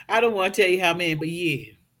 I don't want to tell you how many, but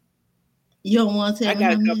yeah, You don't want to I tell me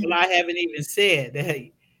got how a couple many? I haven't even said.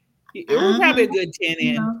 Hey, we're probably Uh-huh. a good 10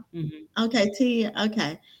 in. No. Okay, Tia.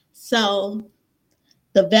 Okay. So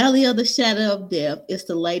the Valley of the Shadow of Death is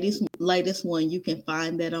the latest one. You can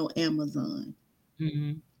find that on Amazon.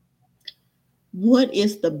 Mm-hmm. What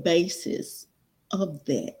is the basis of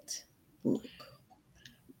that book?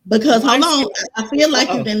 Because My hold on, story. I feel like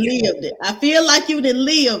you Oh, done lived it. I feel like you done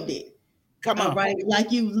lived it. come All on. right,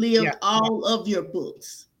 like you Yeah. lived all of your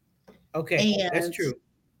books. Okay, that's And true.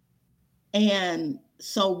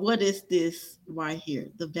 so what is this right here?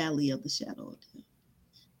 The Valley of the Shadow of Death.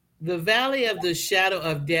 The valley of the shadow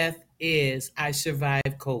of death is I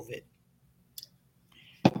survived COVID.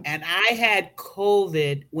 And I had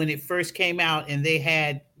COVID when it first came out, and they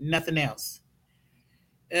had nothing else.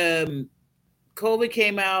 Um, COVID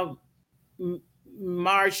came out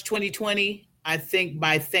March 2020. I think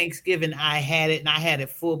by Thanksgiving I had it, and I had it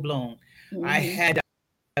full blown. I Mm-hmm. had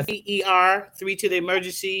 3 ER, 3 to the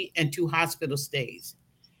emergency, and 2 hospital stays.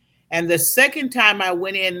 And the second time I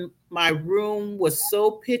went in, my room was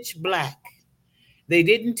so pitch black. They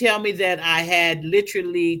didn't tell me that I had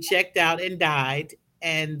literally checked out and died,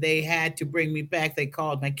 and they had to bring me back. They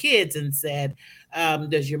called my kids and said,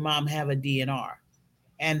 "Does your mom have a DNR?"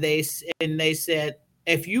 And they said,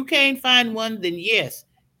 "If you can't find one, then yes.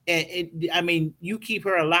 I mean, you keep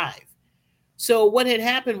her alive." So what had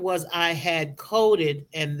happened was I had coded,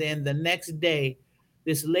 and then the next day,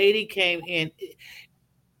 this lady came in.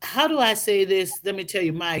 How do I say this? Let me tell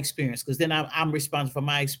you my experience, because then I'm responsible for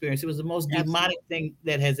my experience. It was the most demonic Absolutely. thing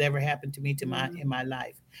that has ever happened to me to my Mm-hmm. in my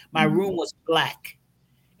life. My Mm-hmm. room was black,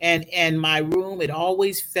 and my room, it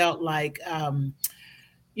always felt like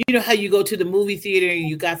you know how you go to the movie theater and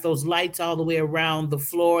you got those lights all the way around the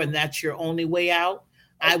floor, and that's your only way out.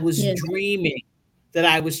 I was Yeah. dreaming that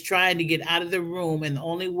I was trying to get out of the room, and the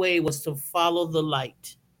only way was to follow the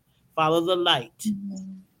light.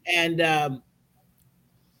 Mhm. And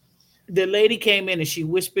the lady came in and she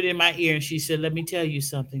whispered in my ear and she said, "Let me tell you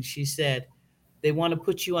something." She said, "They want to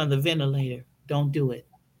put you on the ventilator. Don't do it."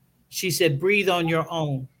 She said, "Breathe on your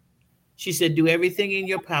own." She said, "Do everything in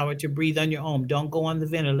your power to breathe on your own. Don't go on the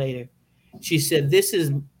ventilator." She said, "This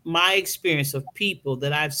is my experience of people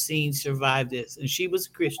that I've seen survive this." And she was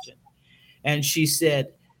a Christian. And she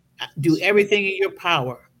said, "Do everything in your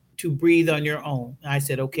power to breathe on your own." And I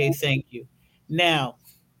said, "Okay, thank you." Now,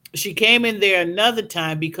 She came in there another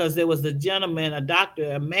time because there was a gentleman, a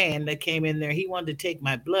doctor, a man that came in there. He wanted to take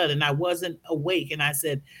my blood and I wasn't awake. And I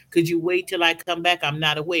said, "Could you wait till I come back? I'm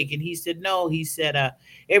not awake." And he said, "No." He said,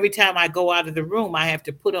 every time I go out of the room, I have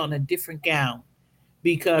to put on a different gown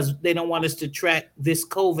because they don't want us to track this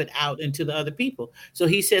COVID out into the other people. So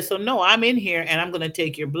he said, "So no, I'm in here and I'm going to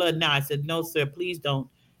take your blood now." I said, "No, sir, please don't.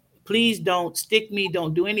 Please don't stick me.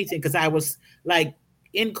 Don't do anything." Because I was like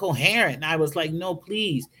incoherent. I was like, "No,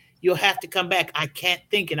 please. You'll have to come back. I can't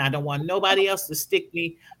think and I don't want nobody else to stick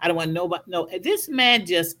me. I don't want nobody." No, this man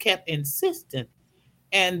just kept insisting.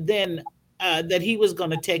 And then that he was going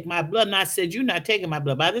to take my blood. And I said, "You're not taking my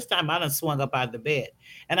blood." By this time, I done swung up out of the bed.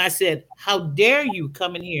 And I said, "How dare you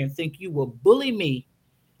come in here and think you will bully me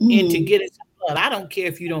into Mm, getting some blood? I don't care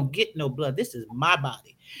if you don't get no blood. This is my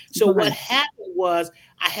body." So what right. happened was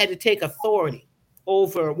I had to take authority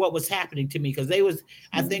over what was happening to me because they was,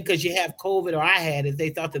 I think, because you have COVID or I had it,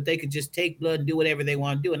 they thought that they could just take blood and do whatever they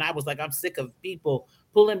want to do. And I was like, I'm sick of people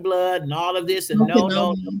pulling blood and all of this. And no, Smoking no,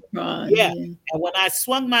 on no. my pride, Yeah. yeah. And when I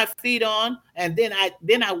swung my feet on, and then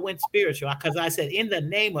I went spiritual because I said, "In the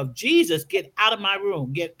name of Jesus, get out of my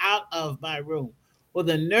room, get out of my room." Well,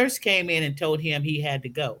 the nurse came in and told him he had to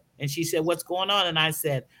go. And she said, "What's going on?" And I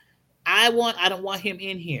said, I don't want him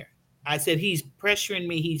in here. I said, "He's pressuring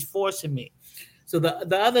me, he's forcing me." So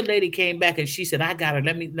the other lady came back and she said, "I got her.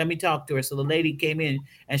 Let me talk to her." So the lady came in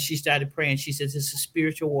and she started praying. She says, "This is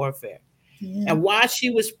spiritual warfare." Yeah. And while she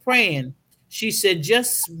was praying, she said,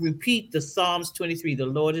 "Just repeat the Psalms 23, the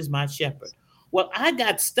Lord is my shepherd." Well, I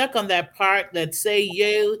got stuck on that part that say,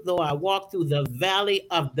 "Yea, though I walk through the valley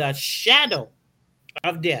of the shadow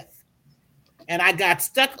of death." And I got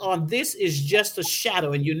stuck on this is just a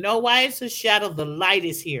shadow. And you know why it's a shadow? The light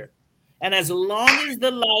is here. And as long as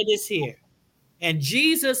the light is here, and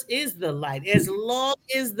Jesus is the light, as long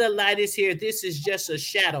as the light is here, this is just a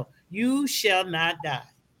shadow. You shall not die.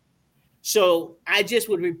 So I just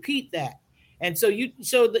would repeat that. And so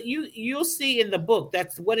you'll see in the book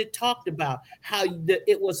that's what it talked about, how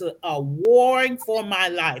it was a warring for my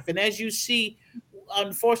life. And as you see,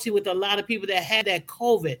 unfortunately, with a lot of people that had that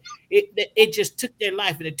COVID, it just took their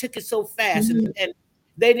life and it took it so fast, Mm, and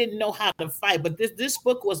they didn't know how to fight. But this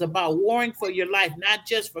book was about warring for your life, not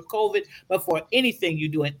just for COVID, but for anything you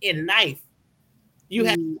do in life. You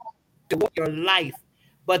have mm, your life.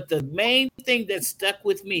 But the main thing that stuck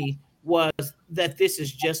with me was that this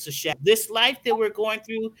is just a shadow. This life that we're going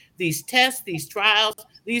through, these tests, these trials,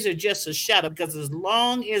 these are just a shadow because as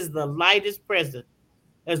long as the light is present,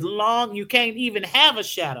 as long you can't even have a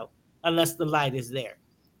shadow unless the light is there.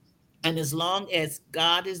 And as long as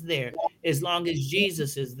God is there, as long as yeah.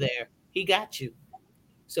 Jesus is there, he got you.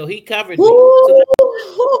 So he covered me. So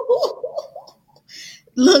Woo!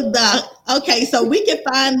 Look, Doc. Okay, so we can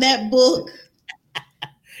find that book.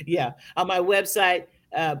 yeah, on my website,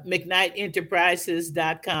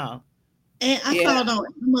 McKnightEnterprises.com. And I Yeah, saw it on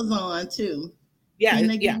Amazon too. yeah, Can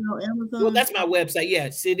they get yeah. it on Well, Amazon? that's my website.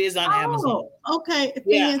 Yes, it is on Amazon. Oh, okay.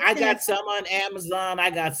 Yeah, I got Fantastic. some on Amazon. I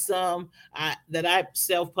got some that I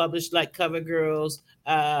self-published, like Cover Girls,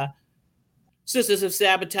 Sisters of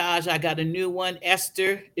Sabotage. I got a new one.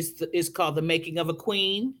 Esther is called The Making of a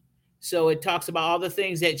Queen. So it talks about all the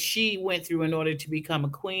things that she went through in order to become a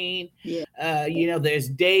queen. Yeah. There's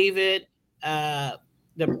David, uh,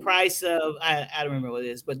 the price of I don't remember what it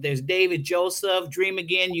is, but there's David, Joseph, Dream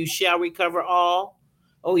Again, You Shall Recover All.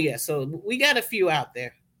 Oh yeah, so we got a few out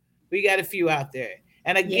there. We got a few out there.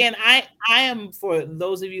 And Yeah. again, I am, for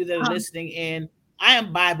those of you that are Um, listening in, I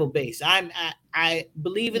am Bible based. I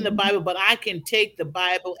believe in the mhm. Bible, but I can take the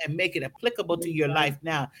Bible and make it applicable to That's your right. life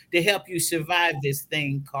now to help you survive this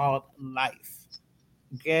thing called life.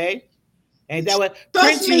 Okay? And that what Trust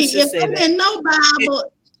Prince me, used to if say they that. didn't know Bible,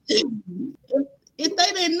 if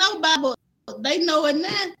they didn't know Bible, they know it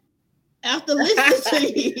now. After listening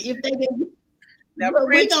to you, if they didn't, Now look,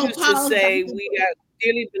 we Prince gonna used to pause. say, "We are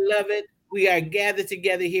dearly beloved. We are gathered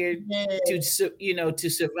together here Yeah, to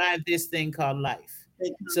survive this thing called life."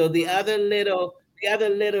 they So come on. the other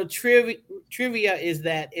little trivia is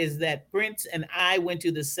that Prince and I went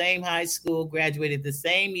to the same high school, graduated the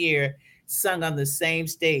same year, sung on the same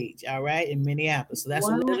stage. All right, in Minneapolis. So that's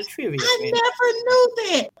a What? little trivia I for anybody. never knew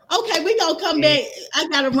that. Okay, we gonna come Yeah. back. I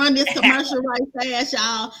gotta run this commercial right fast,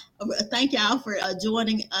 y'all. Thank y'all for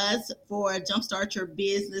joining us for Jumpstart Your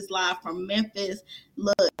Business live from Memphis.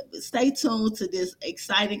 Look, stay tuned to this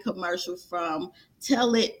exciting commercial from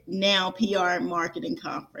Tell It Now PR and Marketing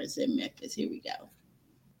Conference in Memphis. Here we go.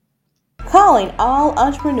 Calling all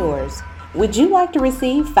entrepreneurs. Would you like to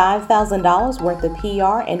receive $5,000 worth of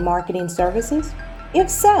PR and marketing services? If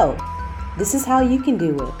so, this is how you can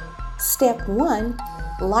do it. Step 1.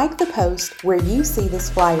 Like the post where you see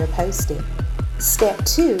this flyer posted. Step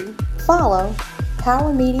 2, follow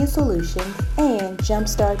Power Media Solutions and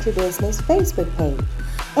Jumpstart Your Business Facebook page.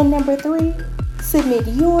 And number 3, submit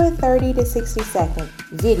your 30 to 60 second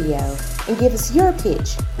video and give us your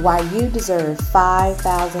pitch why you deserve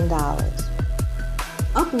 $5,000.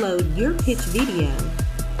 Upload your pitch video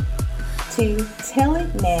to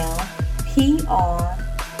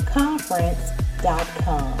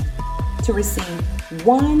tellitnowprconference.com to receive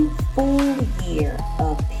 1 full year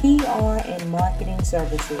of PR and marketing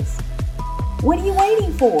services. What are you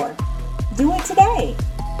waiting for? Do it today.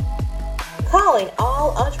 Calling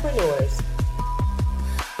all entrepreneurs.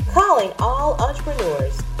 Calling all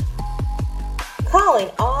entrepreneurs. Calling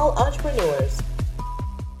all entrepreneurs.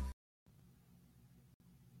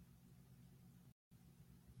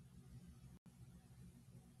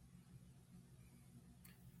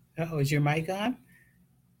 Oh, is your mic on?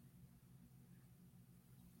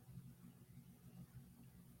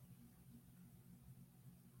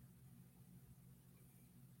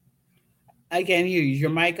 I can't hear you. Is your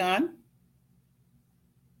mic on?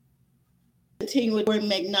 Continue with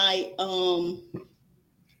McKnight.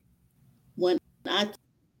 When I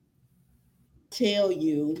tell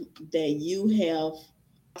you that you have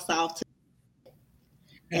soft,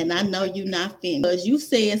 and I know you're not finished because you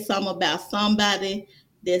said something about somebody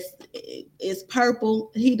that's is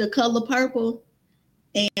purple. He the color purple,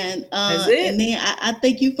 and then I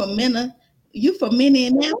think you from Minneapolis,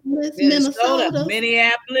 Minnesota.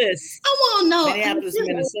 Minneapolis. I want to know. Minneapolis,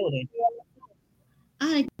 Minnesota.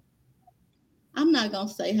 I'm not gonna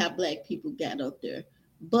say how Black people got up there,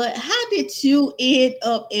 but how did you end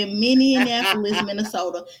up in Minneapolis,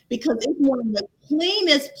 Minnesota? Because it's one of the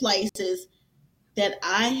cleanest places that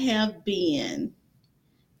I have been,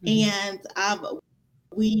 and I brought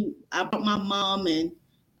my mom and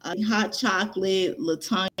hot chocolate,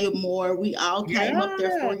 Latanya Moore. We all came up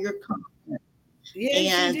there for your conference,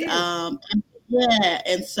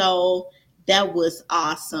 and so that was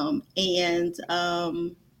awesome. And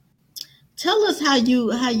tell us how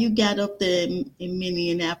you got up there in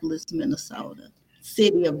Minneapolis, Minnesota,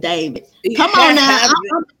 city of David. Come on now,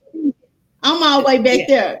 I'm all the way back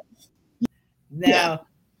there. Now,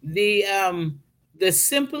 the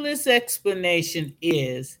simplest explanation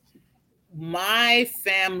is my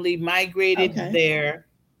family migrated there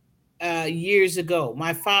years ago.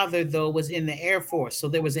 My father, though, was in the Air Force, so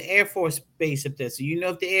there was an Air Force base up there. So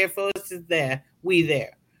if the Air Force is there, we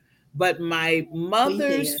there. But my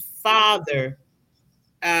mother's father,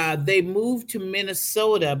 they moved to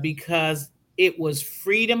Minnesota because it was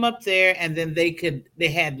freedom up there, and then they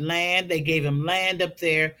had land. They gave him land up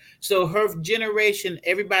there. So her generation,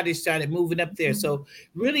 everybody started moving up there. So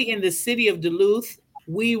really in the city of Duluth,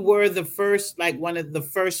 we were the first, like one of the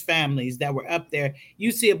first families that were up there.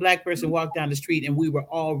 You see a Black person walk down the street and we were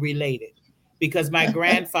all related because my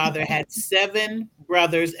grandfather had 7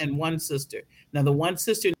 brothers and 1 sister. Now, the 1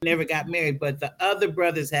 sister never got married, but the other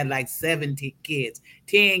brothers had like 70 kids,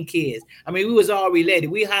 10 kids. I mean, we was all related.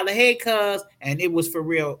 We holler, hey, cuz, and it was for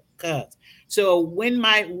real, cuz. So when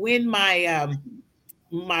my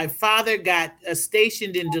father got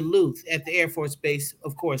stationed in Duluth at the Air Force Base,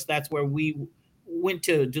 of course, that's where we went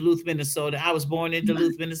to Duluth, Minnesota. I was born in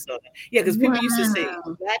Duluth, Minnesota. Yeah, because people used to say,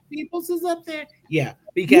 Black people's is up there? Yeah,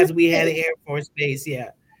 because we had an Air Force Base,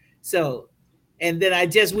 yeah. So, and then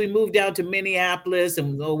we moved out to Minneapolis,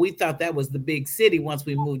 and we thought that was the big city once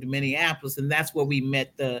we moved to Minneapolis, and that's where we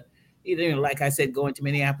met like I said, going to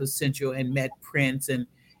Minneapolis Central and met Prince. And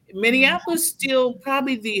Minneapolis still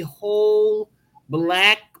probably the whole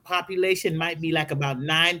Black population might be like about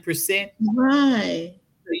 9%. Right.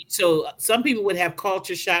 So some people would have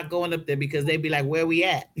culture shock going up there because they'd be like, where we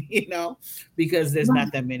at? Because there's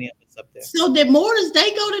not that many of us up there. So did Morris,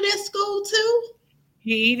 they go to that school too?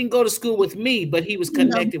 He didn't go to school with me, but he was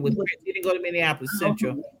connected with Prince. He didn't go to Minneapolis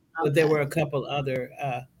Central, but there were a couple other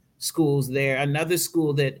schools there. Another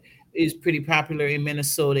school that is pretty popular in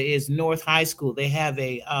Minnesota is North High School. They have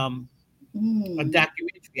a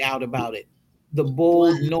documentary out about it, The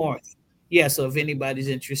Bold North. Yeah, so if anybody's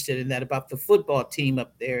interested in that, about the football team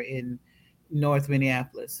up there in North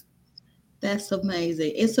Minneapolis. That's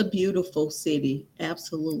amazing. It's a beautiful city.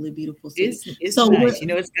 Absolutely beautiful city. It's so nice.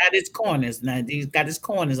 It's got its corners. Now, he's got its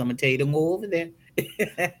corners. I'm going to tell you to go over there.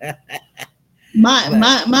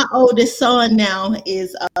 My oldest son now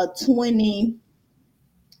is 20.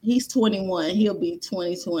 He's 21. He'll be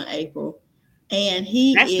 22 in April. And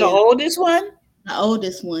That's the oldest one? The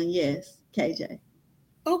oldest one, yes. KJ.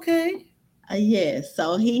 Okay. Yes.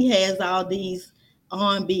 So he has all these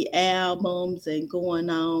R&B albums and going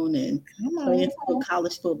on and playing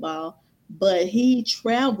college football. but he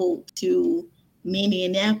traveled to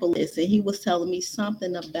Minneapolis, and he was telling me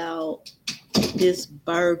something about this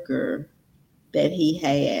burger that he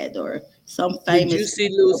had, or some The famous Juicy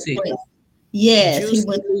Lucy. place. Yes, he Juicy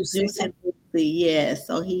went to Lucy. Juicy Lucy. Yes,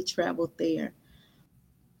 so he traveled there.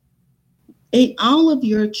 In all of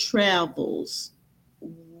your travels,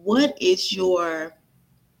 what is your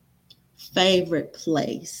favorite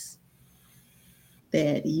place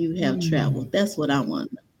that you have Hmm. traveled? That's what I want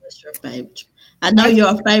to know. What's your favorite? I know My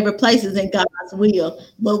your favorite place is in God's will,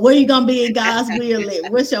 but where you gonna be in God's will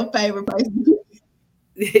at? What's your favorite place?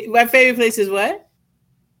 my favorite place is what?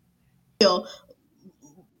 Oh,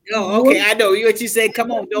 What? okay. I know what you say.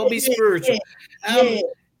 Come on, don't be Yeah, yeah, spiritual. yeah.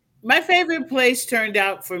 My favorite place turned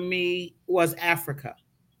out for me was Africa.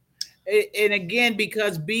 And again,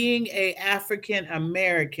 because being a African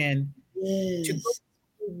American, to go Yes,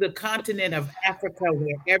 to the continent of Africa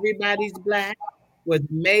where everybody's black, where the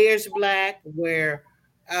mayor's black, where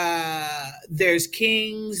there's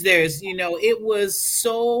kings, it was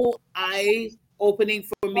so eye opening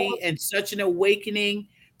for me and such an awakening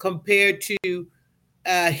compared to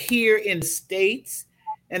here in the States.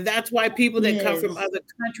 And that's why people that come from yes, other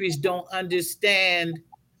countries don't understand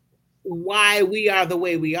why we are the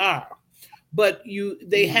way we are. But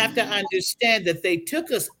they have to right. understand that they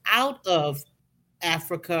took us out of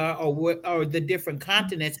Africa or the different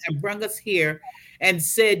continents and brought us here and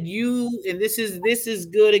said and this is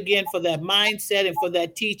good again for that mindset and for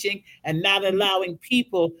that teaching and not allowing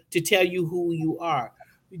people to tell you who you are.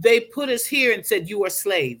 They put us here and said you are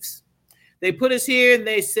slaves. They put us here and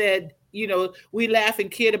they said, we laugh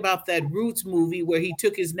and kid about that Roots movie where he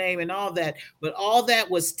took his name and all that, but all that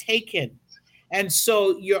was taken. And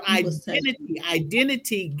so your It was taken.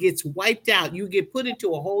 identity gets wiped out. You get put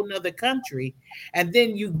into a whole nother country, and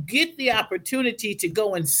then you get the opportunity to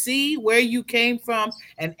go and see where you came from,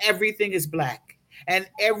 and everything is black. And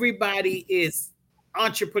everybody is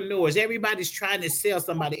entrepreneurs. Everybody's trying to sell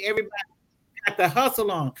somebody. Everybody got the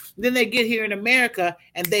hustle on. Then they get here in America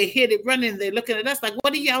and they hit it running. They're looking at us like,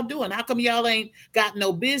 what are y'all doing? How come y'all ain't got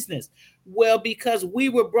no business? Well, because we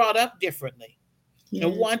were brought up differently.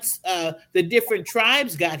 And Yes, once the different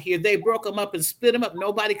tribes got here, they broke them up and split them up.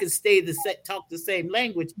 Nobody could talk the same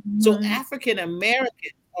language. So right, African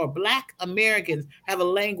Americans or Black Americans have a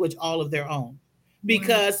language all of their own right.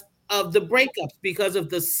 because of the breakups, because of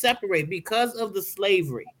the separate, because of the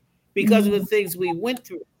slavery, because of the Mhm. things we went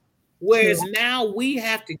through. True. Whereas now we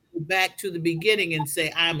have to go back to the beginning and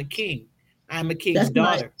say, I'm a king. I'm a king's That's right.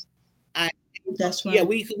 daughter. I, That's yeah, right.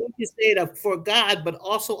 we can say it for God, but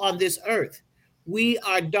also on this earth. We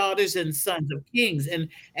are daughters and sons of kings. And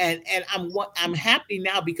I'm happy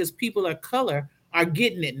now because people of color are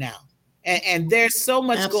getting it now. And there's so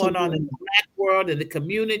much going on in Absolutely. the black world and the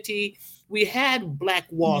community. We had Black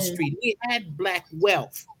Wall Yes, Street, we had black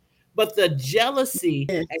wealth, but the jealousy,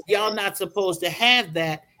 yes. and y'all not supposed to have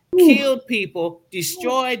that, Ooh, killed people,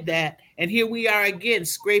 destroyed that, and here we are again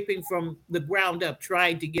scraping from the ground up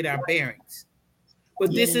trying to get our bearings.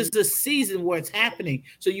 But this yes. is the season where it's happening,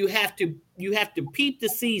 so you have to peep the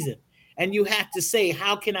season, and you have to say,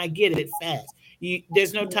 how can I get it fast?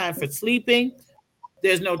 There's no time for sleeping.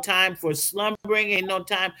 There's no time for slumbering. Ain't no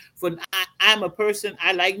time for. I'm a person.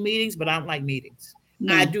 I like meetings, but I don't like meetings.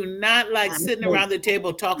 I No, do not like I sitting know. around the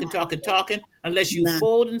table talking, talking, talking, unless you No.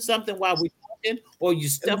 folding something while we're talking or you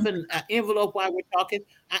stuffing an envelope while we're talking.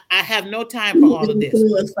 I have no time for all of this.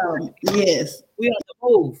 Doing something. Yes, We on the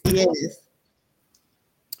move. yes.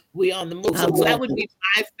 We on the move. I So that love would it. be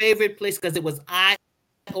my favorite place because it was eye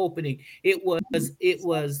opening. It was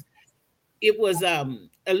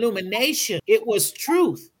illumination. It was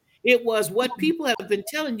truth. It was what people have been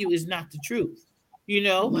telling you is not the truth.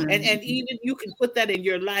 Wow. And even you can put that in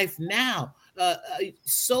your life now.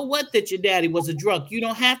 So what that your daddy was a drunk? You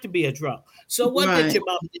don't have to be a drunk. So what that Right, your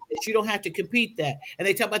mom did this? You don't have to compete that. And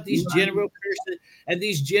they talk about these right. general curses and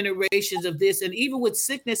these generations of this, and even with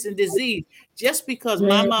sickness and disease. Just because my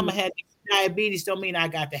Yes. mama had diabetes, don't mean I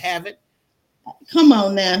got to have it. Come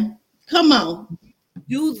on now. Come on.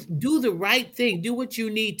 Do the right thing. Do what you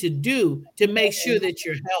need to do to make sure that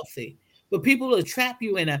you're healthy. But people will trap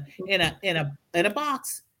you in a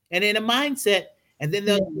box and in a mindset. And then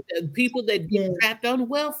Yes, the people that get yes. trapped on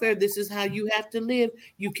welfare, this is how you have to live.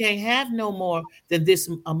 You can't have no more than this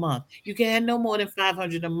a month. You can't have no more than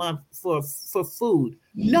 500 a month for food.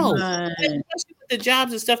 No. And Right. especially with the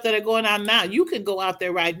jobs and stuff that are going on now, you can go out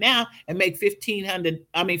there right now and make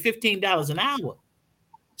 $15 an hour.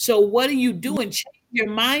 So what are you doing? Change your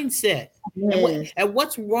mindset. And what Yes. and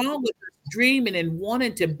what's wrong with us dreaming and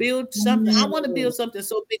wanting to build something? I want to build Yes. something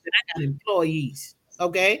so big that I got employees.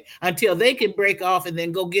 okay, until they can break off and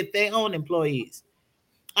then go get their own employees.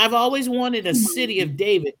 I've always wanted a city of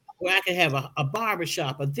David where I could have a barber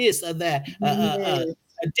shop, or this or that, Yes.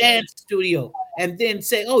 a dance studio, and then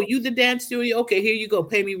say, "Oh, you the dance studio? Okay, here you go,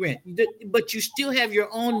 pay me rent." But you still have your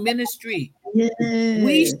own ministry.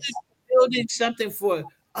 We should Yes. be building something for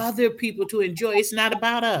other people to enjoy. It's not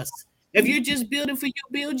about us. If you're just building for you,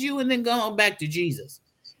 build you, and then go on back to Jesus.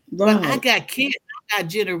 But I Right. got kids, I got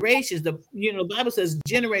generations. The Bible says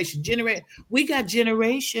generation, generate. We got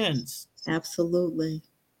generations Absolutely.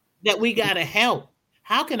 that we got to help.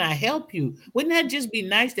 How can I help you? Wouldn't that just be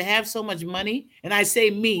nice to have so much money? And I say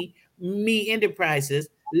me enterprises,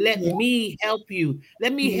 let Yeah. me help you.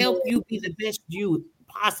 Let me help Yeah. you be the best you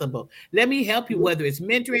possible. Let me help you, whether it's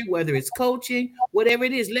mentoring, whether it's coaching, whatever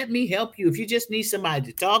it is. Let me help you. If you just need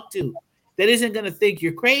somebody to talk to that isn't going to think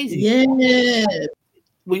you're crazy. Yes.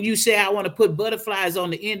 When you say, I want to put butterflies on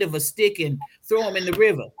the end of a stick and throw them in the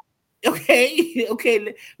river. Okay.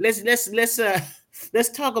 Okay. Let's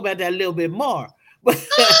talk about that a little bit more. But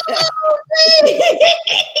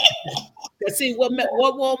see, what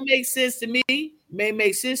won't make sense to me may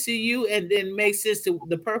make sense to you, and then make sense to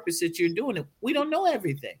the purpose that you're doing it. We don't know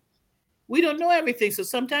everything. We don't know everything. So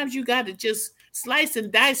sometimes you got to just slice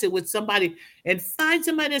and dice it with somebody and find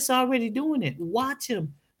somebody that's already doing it. Watch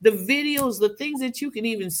them. The videos, the things that you can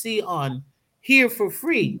even see on here for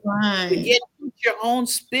free. But Right. yet put your own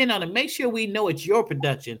spin on it. Make sure we know it's your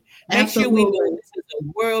production. Make sure we know Absolutely. this is a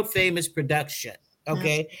world famous production.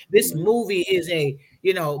 Okay. This Absolutely. movie is a,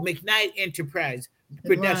 McKnight Enterprise Right.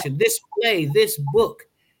 production. This play, this book,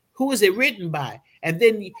 who is it written by? And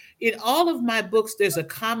then in all of my books, there's a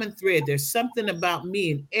common thread. There's something about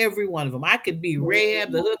me in every one of them. I could be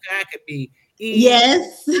Rahab the hooker. I could be Eve.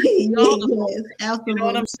 Yes. All of them. Yes. You know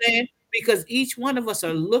what I'm Absolutely. saying? Because each one of us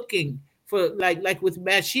are looking for, like with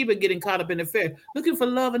Bathsheba getting caught up in the affair, looking for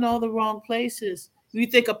love in all the wrong places. You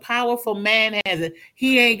think a powerful man has it,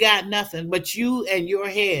 he ain't got nothing but you and your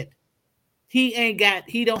head. He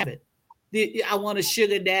don't have it. I want a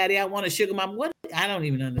sugar daddy. I want a sugar mom. What? I don't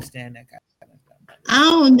even understand that kind of stuff. I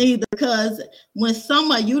don't need, because when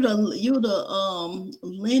somebody, you the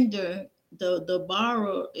lender, the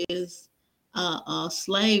borrower is a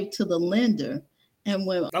slave to the lender, and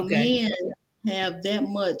when a Okay, man have that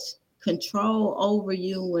much control over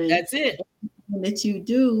you and that's it. that you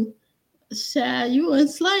do, child, you in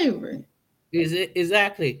slavery. Is it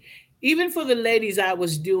exactly? Even for the ladies, I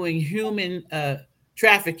was doing human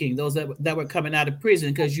trafficking. Those that were coming out of prison,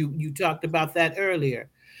 because you talked about that earlier.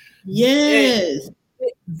 Eh, Yes.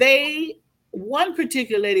 they One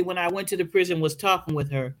particular lady, when I went to the prison, was talking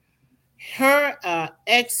with her. Her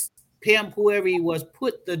ex pimp, whoever he was,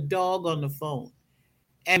 put the dog on the phone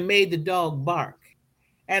and made the dog bark.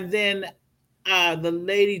 And then the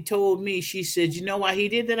lady told me, she said, "You know why he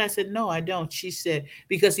did that?" I said, "No, I don't." She said,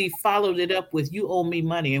 "Because he followed it up with, you owe me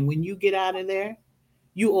money. And when you get out of there,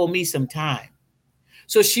 you owe me some time."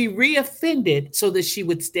 So she reoffended so that she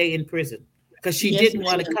would stay in prison, because she Yes, didn't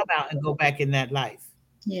want to ma'am. come out and go back in that life.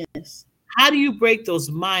 Yes. How do you break those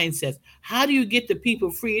mindsets? How do you get the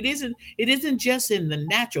people free? It isn't just in the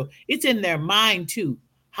natural, it's in their mind too.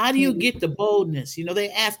 How do you Yes. get the boldness? They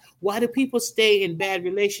ask, why do people stay in bad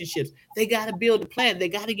relationships? They got to build a plan. They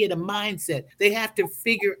got to get a mindset. They have to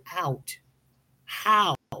figure out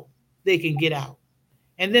how they can get out.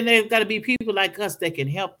 And then there's got to be people like us that can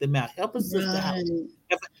help them out. Help a sister out. Right.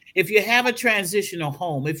 If, if you have a transitional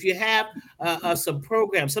home, if you have some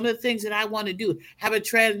programs, some of the things that I want to do, have a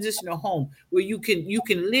transitional home where you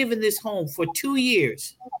can live in this home for 2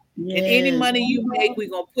 years, and any Yes. money you make, we're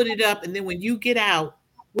gonna put it up, and then when you get out,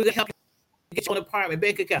 we're gonna help you get your own apartment,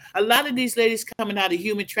 bank account. A lot of these ladies coming out of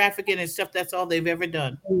human trafficking and stuff, that's all they've ever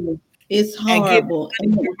done, It's and give horrible.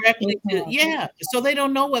 money directly It's to, horrible. yeah. So they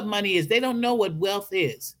don't know what money is. They don't know what wealth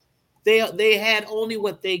is. They had only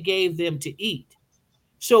what they gave them to eat.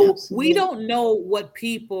 So we Absolutely. don't know what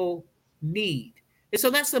people need. And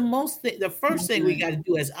so that's the first thing we Right. got to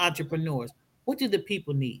do as entrepreneurs. What do the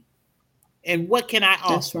people need? And what can I That's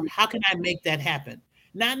offer? right. How can I make that happen?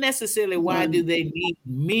 Not necessarily why Right. do they need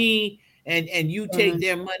me, and you take Right.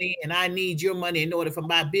 their money and I need your money in order for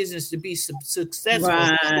my business to be successful.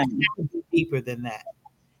 Right. It's got to be deeper than that.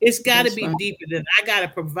 It's got to That's be right. deeper than I got to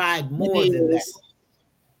provide It more than that. is.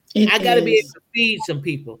 It I got to be able is. to feed some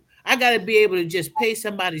people. I got to be able to just pay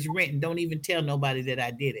somebody's rent and don't even tell nobody that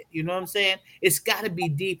I did it. You know what I'm saying? It's got to be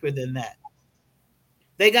deeper than that.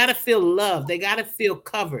 They got to feel loved. They got to feel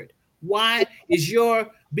covered. Why is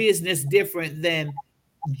your business different than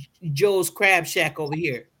Joe's Crab Shack over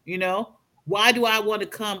here? Why do I want to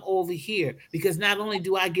come over here? Because not only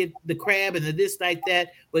do I get the crab and the this like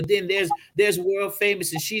that, but then there's world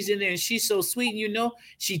famous, and she's in there and she's so sweet. And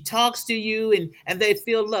she talks to you, and they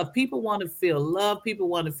feel love. People want to feel love. People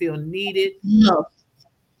want to feel needed. No.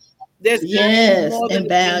 There's nothing Yes, more than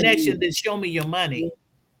and a connection value. than show me your money.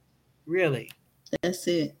 Really. That's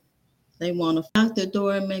it. They want to. Dr.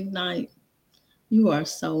 Dorie McKnight, you are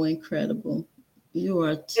so incredible. You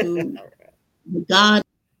are too. God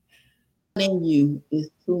in you is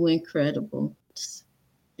too incredible,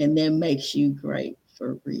 and that makes you great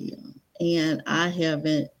for real. And I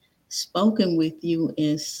haven't spoken with you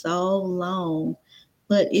in so long,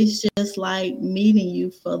 but it's just like meeting you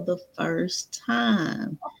for the first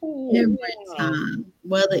time. Oh, Every wow. time,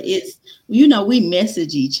 whether it's we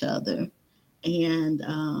message each other, and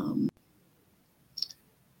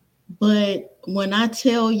but when I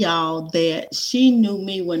tell y'all that she knew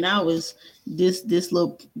me when I was this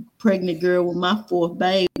little pregnant girl with my fourth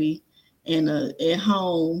baby and at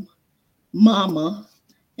home mama,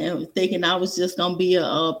 and thinking I was just gonna be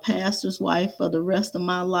a pastor's wife for the rest of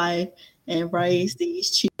my life and raise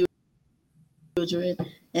these children,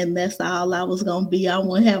 and that's all I was gonna be. I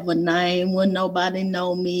wouldn't have a name, wouldn't nobody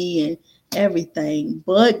know me and everything.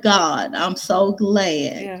 But God, I'm so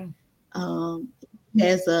glad Yeah. um,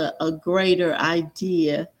 has a greater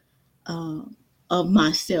idea um, of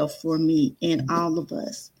myself for me and all of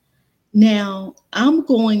us. Now I'm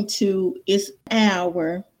going to. It's an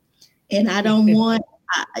hour, and I don't want.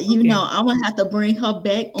 Okay. I'm gonna have to bring her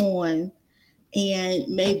back on, and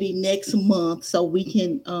maybe next month so we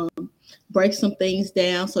can break some things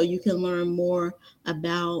down so you can learn more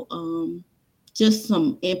about just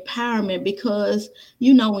some empowerment, because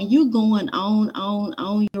when you're going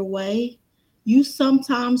on your way, you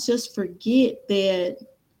sometimes just forget that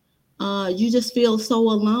you just feel so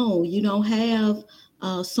alone. You don't have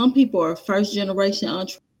some people are first generation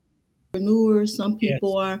entrepreneurs, some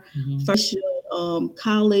people Yes. are Hmm. first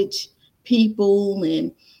college people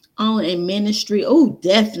and on in ministry. Oh,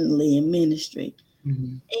 definitely in ministry.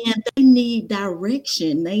 Hmm. And they need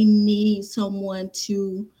direction. They need someone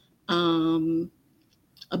to um,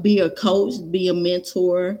 be a coach, be a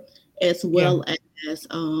mentor, as Yeah. well as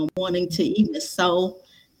wanting to even sow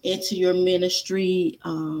into your ministry,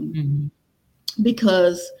 Hmm.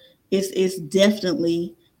 because it's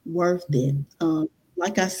definitely worth it.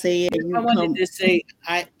 Like I said, I you wanted come. to say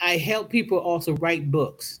I help people also write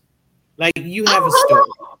books. Like you have a Oh, story.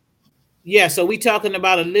 Yeah, so we talking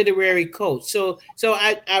about a literary coach. So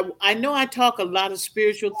I know I talk a lot of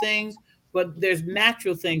spiritual things, but there's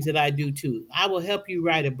natural things that I do too. I will help you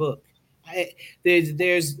write a book. I,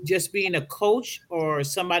 there's just being a coach or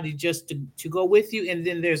somebody just to go with you, and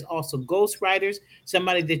then there's also ghostwriters,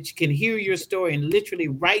 somebody that can hear your story and literally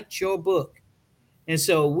write your book. And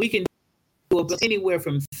so we can do a book anywhere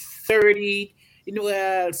from 30,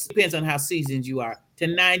 depends on how seasoned you are, to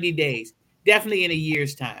 90 days, definitely in a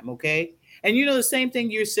year's time. Okay. And the same thing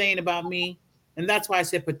you're saying about me. And that's why I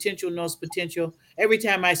said potential knows potential. Every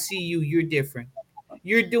time I see you, you're different.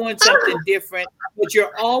 You're doing something different, but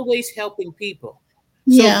you're always helping people.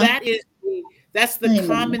 So yeah. that's the Amen.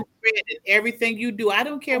 common thread in everything you do. I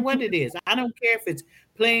don't care what it is. I don't care if it's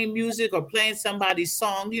playing music or playing somebody's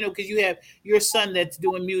song, because you have your son that's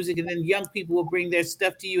doing music, and then young people will bring their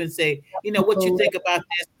stuff to you and say, what you think about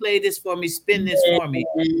this? Play this for me, spin this for me.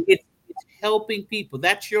 It's helping people.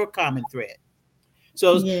 That's your common thread.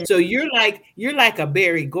 So Yeah. so you're like a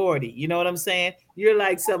Barry Gordy, you know what I'm saying? You're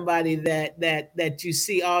like somebody that you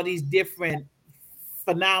see all these different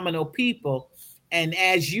phenomenal people, and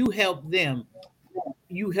as you help them,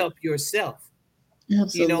 you help yourself.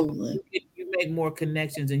 You know, Absolutely. you make more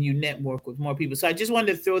connections and you network with more people. So I just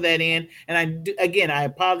wanted to throw that in. And again, I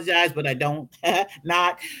apologize, but I don't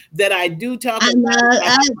not that I do talk a I lot know.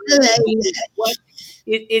 about what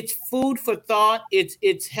it's food for thought.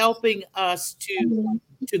 It's helping us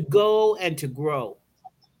to go and to grow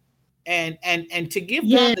and to give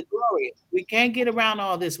Yeah. God the glory. We can't get around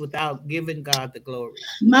all this without giving God the glory.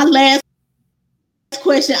 My last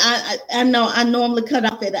question. I know I normally cut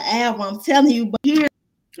off at the hour. I'm telling you, but here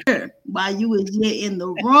while you was yet in the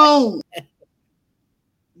room,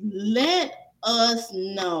 let us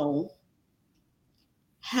know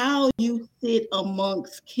how you sit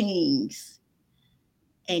amongst kings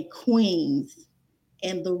and queens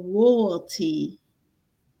and the royalty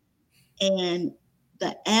and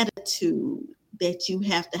the attitude that you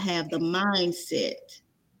have to have, the mindset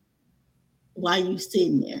while you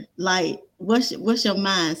sitting there. Like, what's your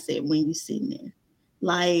mindset when you sitting there?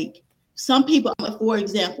 Like, some people, for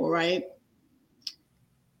example, right?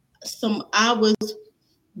 I was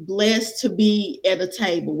blessed to be at a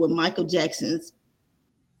table with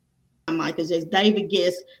David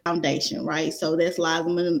Guest Foundation, right? So that's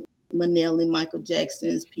Liza Minnelli, Michael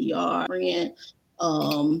Jackson's PR friend.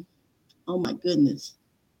 Oh my goodness,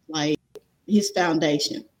 like his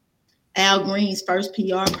foundation. Al Green's first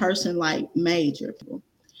PR person, like major,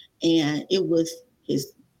 and it was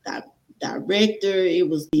his director. It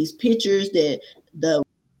was these pictures that the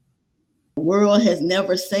world has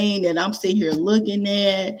never seen that I'm sitting here looking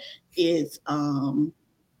at. It's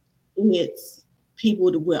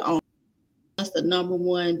people that were on the number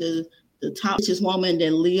one, the top richest woman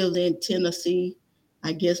that lives in Tennessee,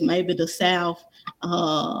 I guess maybe the South.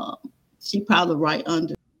 She probably right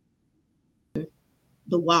under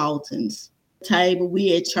the Waltons table.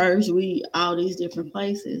 We at church, we all these different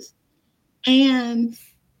places. And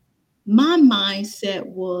my mindset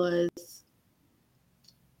was,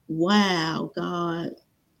 wow, God,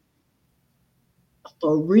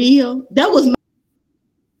 for real? That was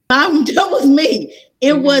me.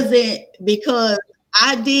 It wasn't because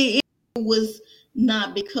I did it. It was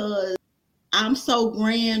not because I'm so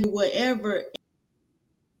grand, whatever.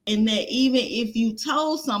 And that even if you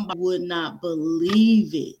told somebody would not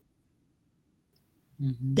believe it.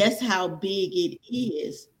 That's how big it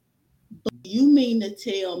is. But you mean to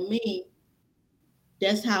tell me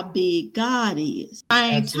that's how big God is?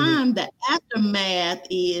 At the same time, the aftermath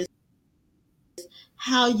is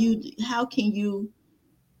how can you,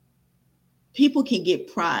 people can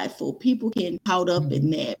get prideful, people can caught up in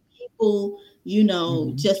that. People,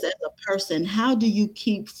 just as a person, how do you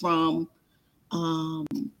keep from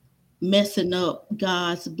messing up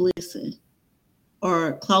God's blessing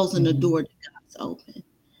or closing the door that God's open?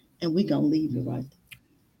 And we're gonna leave it right there.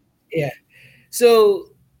 Yeah.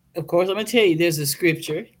 So of course I'm gonna tell you there's a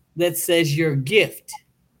scripture that says your gift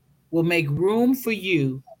will make room for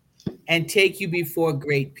you and take you before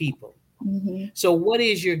great people. So what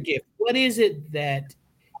is your gift? What is it that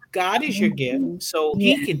God is your gift so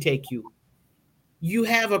he can take you? You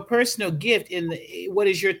have a personal gift what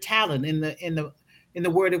is your talent in the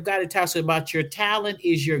word of God? It talks about your talent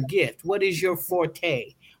is your gift. What is your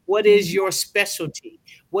forte? What is your specialty?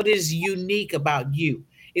 What is unique about you?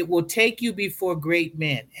 It will take you before great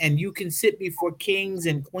men, and you can sit before kings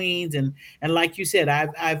and queens, and like you said,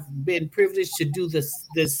 I've been privileged to do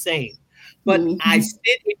the same. But I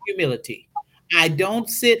sit in humility. I don't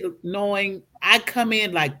sit knowing. I come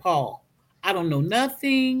in like Paul. I don't know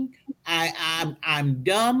nothing. I'm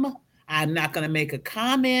dumb. I'm not going to make a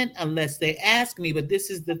comment unless they ask me. But this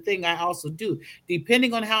is the thing I also do.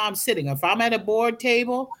 Depending on how I'm sitting, if I'm at a board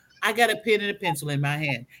table, I got a pen and a pencil in my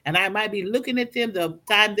hand, and I might be looking at them the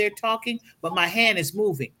time they're talking, but my hand is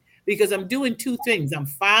moving because I'm doing two things. I'm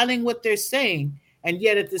filing what they're saying, and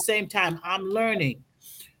yet at the same time, I'm learning.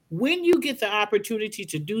 When you get the opportunity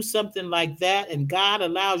to do something like that, and God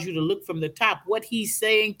allows you to look from the top, what he's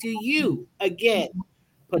saying to you, again,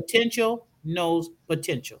 potential knows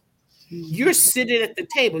potential. You're sitting at the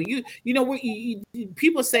table.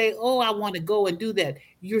 People say, "Oh, I want to go and do that."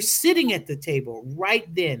 You're sitting at the table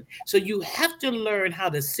right then. So you have to learn how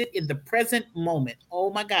to sit in the present moment.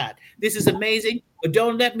 Oh my God, this is amazing. But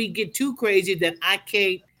don't let me get too crazy that I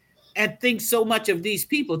can't and think so much of these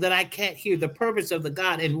people that I can't hear the purpose of the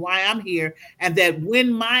God and why I'm here. And that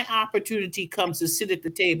when my opportunity comes to sit at the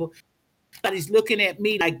table, somebody's looking at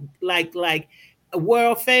me like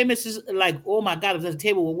world famous is like, oh my God, if there's a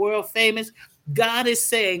table with world famous, God is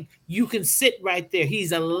saying you can sit right there.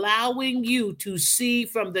 He's allowing you to see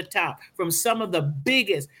from the top, from some of the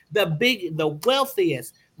biggest, the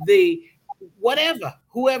wealthiest, the whatever,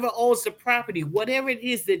 whoever owns the property, whatever it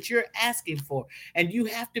is that you're asking for. And you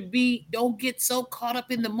have to don't get so caught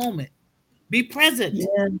up in the moment. Be present.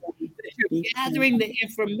 Yeah. You're gathering the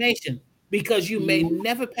information because you may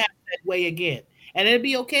never pass that way again. And it'd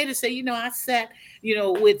be okay to say, I sat,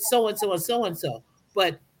 with so-and-so and so-and-so,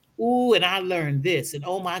 but, and I learned this, and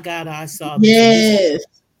oh my God, I saw this. Yes.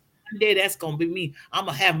 One day that's going to be me. I'm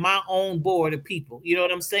going to have my own board of people. You know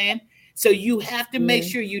what I'm saying? So you have to make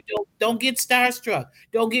sure you don't get starstruck.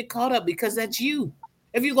 Don't get caught up because that's you.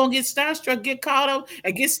 If you're going to get starstruck, get caught up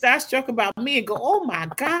and get starstruck about me and go, oh my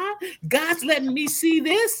God, God's letting me see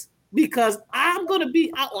this because I'm going to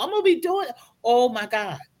be doing it. Oh my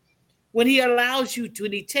God. When he allows you to,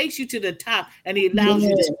 and he takes you to the top and he allows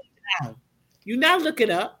you to sit down, you're not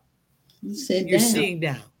looking up. You're sitting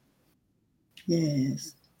down.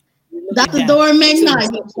 Yes. Dr. Dorie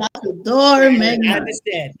McKnight. Dr. Dorie McKnight. I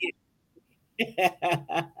understand.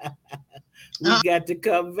 We got to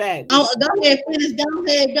come back. Oh, go ahead, finish. Go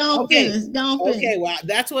ahead, go Okay. finish. Go Okay. finish. Well,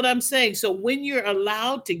 that's what I'm saying. So when you're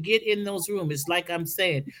allowed to get in those rooms, it's like I'm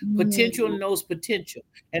saying, potential Mm, knows potential.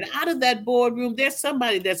 And out of that boardroom, there's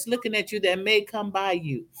somebody that's looking at you that may come by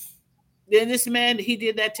you. Then this man, he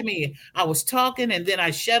did that to me. I was talking and then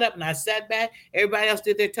I shut up and I sat back. Everybody else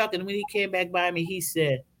did their talking. And when he came back by me, he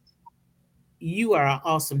said, "You are an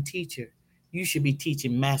awesome teacher. You should be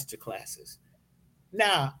teaching master classes."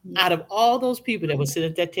 Now, out of all those people that were sitting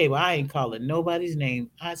at that table, I ain't calling nobody's name.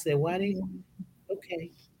 I said, "Why they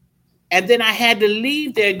okay?" And then I had to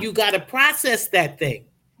leave there. You got to process that thing.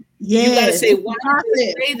 You got to yes, say, it's "Why the did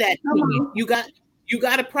process. they say that Come to me?" on. You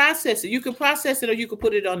got to process it. You can process it, or you can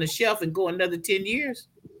put it on the shelf and go another 10 years.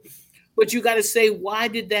 But you got to say, why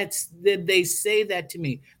did they say that to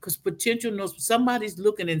me? Because potential knows somebody's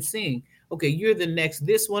looking and seeing. Okay, you're the next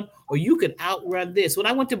this one, or you could outrun this. When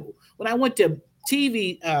I went to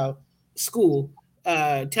TV school,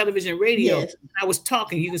 television, radio, Yes, I was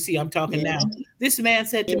talking. You can see I'm talking yes, now. This man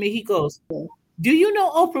said to yes. me, he goes, "Do you know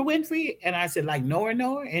Oprah Winfrey?" And I said, "Like, know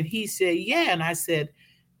her?" And he said, "Yeah." And I said,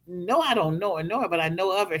 "No, I don't know her, but I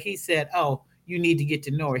know of her." He said, "Oh, you need to get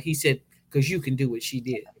to know her." He said, "Because you can do what she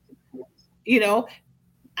did." You know,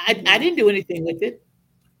 I Yes. didn't do anything with it.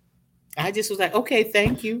 I just was like, okay,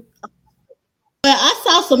 thank you. But I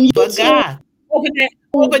saw some But YouTube. God, open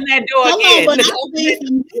that door Hold on, again. but Look, I open see that.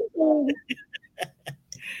 some YouTube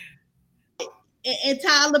and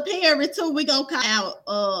Tyler Perry too. We gonna call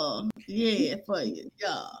out. Yeah, for you,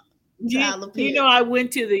 yeah, You, Tyler you Perry. know,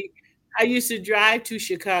 I used to drive to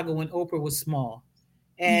Chicago when Oprah was small.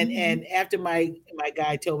 And Mhm. after my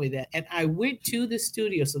guy told me that, and I went to the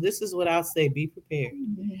studio. So this is what I'll say: be prepared.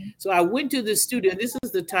 Mhm. So I went to the studio. This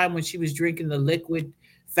is the time when she was drinking the liquid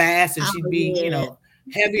fast, and Oh she'd be, yeah,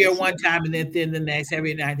 heavier yes, one time and then thin the next,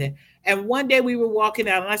 heavier the next. And one day we were walking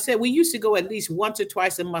out, and I said we used to go at least once or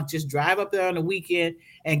twice a month, just drive up there on the weekend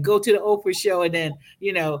and go to the Oprah show, and then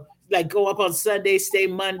like go up on Sunday, stay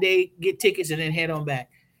Monday, get tickets, and then head on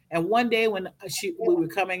back. And one day when we were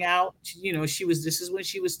coming out, she was this is when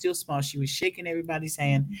she was still small. She was shaking everybody's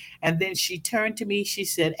hand, and then she turned to me. She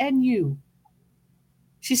said, "And you?"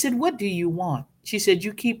 She said, "What do you want?" She said,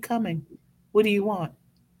 "You keep coming. What do you want?"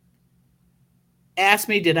 Ask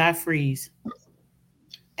me, did I freeze?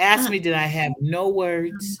 Ask I me, did I have no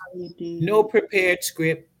words, know you no did. prepared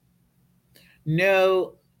script,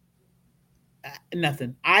 no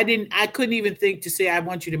nothing. I couldn't even think to say, "I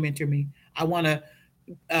want you to mentor me. I want to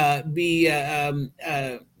be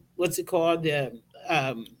what's it called, the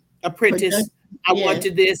um, Production, apprentice. I want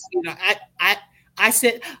yeah, to this." I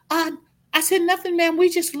said, uh, I said, "Nothing, man. We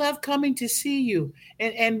just love coming to see you,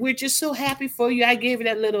 and we're just so happy for you." I gave her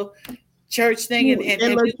that little church thing, and, and, that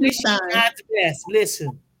and little we cute wish you thing. God's best.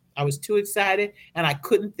 Listen, I was too excited, and I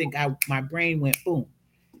couldn't think. My brain went boom.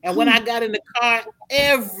 And when I got in the car,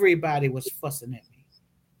 everybody was fussing at me.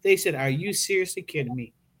 They said, "Are you seriously kidding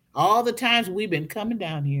me? All the times we've been coming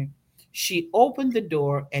down here, she opened the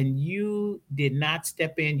door and you did not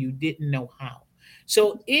step in. You didn't know how."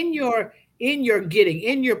 So in your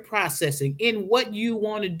processing, in what you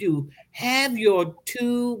want to do, have your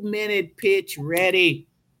 2-minute pitch ready.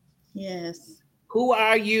 Yes, Who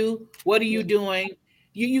are you? What are you yes, doing?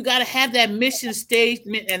 You got to have that mission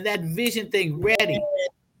statement and that vision thing ready.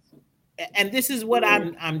 And this is what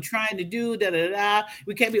yes, I'm trying to do. Da, da, da.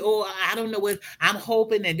 We can't be, "Oh, I don't know what I'm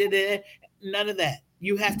hoping," and da, da, da. None of that.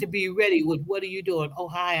 You have to be ready with, what are you doing? "Oh,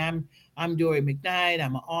 hi, I'm Dorie McKnight.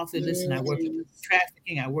 I'm an author. Listen, I work with yes,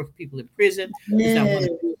 trafficking. I work with people in prison. Listen, I want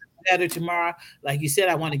to yes, do better tomorrow." Like you said,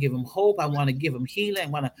 I want to give them hope. I want to give them healing. I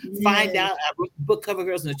want to find yes, out. I wrote the book Cover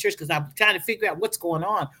Girls in the Church because I'm trying to figure out what's going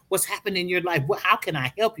on, what's happening in your life. How can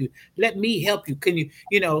I help you? Let me help you. Can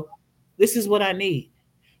this is what I need.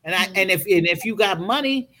 And if you got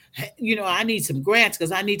money, I need some grants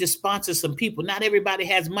because I need to sponsor some people. Not everybody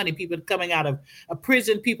has money. People coming out of a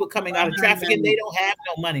prison, people coming out of trafficking, right, they don't have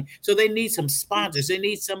no money. So they need some sponsors. They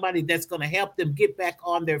need somebody that's going to help them get back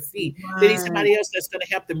on their feet. They need right, somebody else that's going to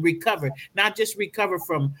help them recover, not just recover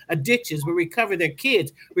from addictions, but recover their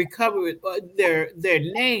kids, recover their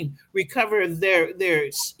name, recover their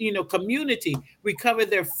community, recover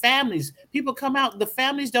their families. People come out, the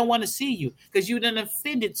families don't want to see you because you done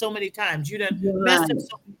offended so many times. You done you're messed up right.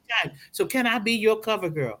 so many times. So can I be your cover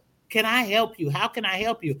girl? Can I help you? How can I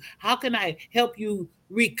help you? How can I help you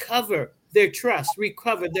recover their trust,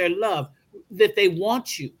 recover their love, that they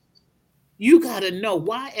want you? You got to know,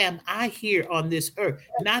 why am I here on this earth?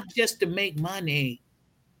 Not just to make money,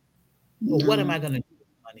 but what am No, I going to do with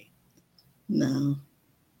money? no,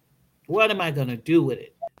 What am I going to do with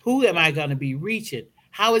it? Who am I going to be reaching?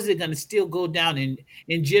 How is it going to still go down in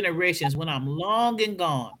generations when I'm long and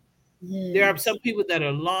gone? There are Yes, some people that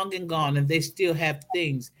are long and gone and they still have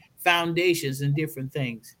things, foundations and different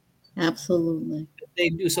things absolutely. they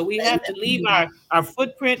do. So we And have to leave our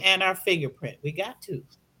footprint and our fingerprint. We got to.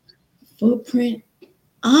 footprint.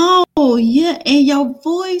 Oh, yeah, and your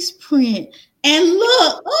voice print. And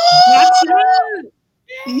look, That's oh, right.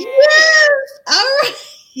 yes, all right.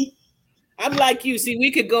 I'm like you. See, we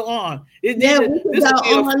could go on. Yeah, we could This go would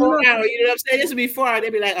be a on. full Look, hour. You know what I'm saying? This would be 4 hours. They'd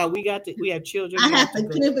be like, "Oh, we have children. I We have have to to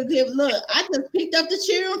go." clip it. Look, I just picked up the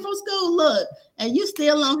children from school. Look, and you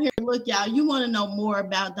still on here. Look, y'all, you want to know more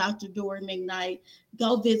about Dr. Dorie McKnight?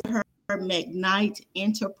 Go visit her,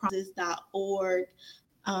 McKnightenterprises.org.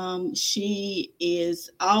 She is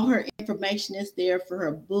all her information is there for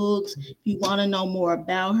her books. If you want to know more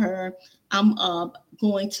about her, I'm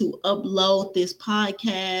going to upload this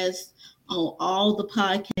podcast on all the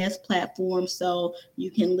podcast platforms so you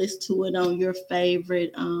can listen to it on your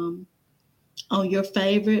favorite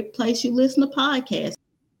place you listen to podcasts,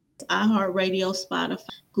 iHeartRadio, Spotify,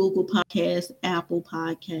 Google Podcasts, Apple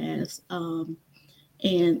Podcasts,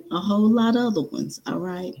 and a whole lot of other ones. All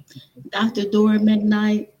right. Dr. Dorie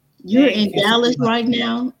McKnight, you're Thank in you so Dallas much. right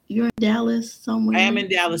now. You're in Dallas I am somewhere. in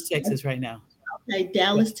Dallas, Texas right now. Okay, Yeah.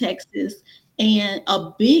 Dallas, Texas. And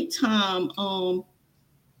a big time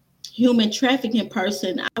human trafficking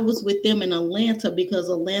person. I was with them in Atlanta because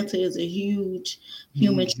Atlanta is a huge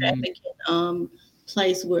human Mhm. trafficking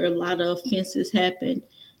place where a lot of offenses happen.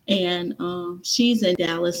 And she's in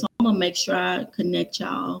Dallas, so I'm gonna make sure I connect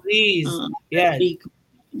y'all. Please. Um, that'll Yes. be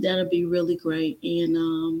that'll be really great.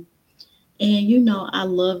 And I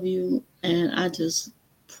love you, and I just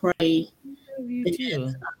pray Love you that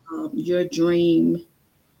too. your dream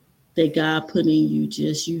that God put in you,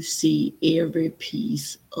 just you see every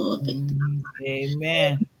piece of it. Mhm.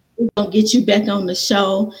 Amen. We're gonna get you back on the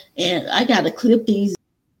show, and I gotta clip these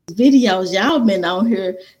videos. Y'all been on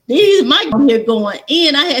here. These Mike on here going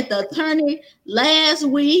in. I had the attorney last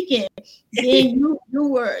week, and then you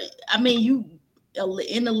were. I mean, you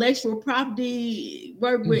intellectual property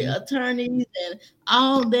work with Mhm. attorneys and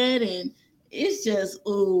all that, and it's just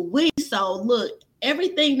ooh we. So look,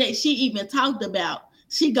 everything that she even talked about,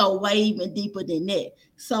 she go way even deeper than that.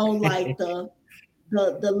 So like the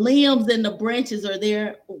limbs and the branches are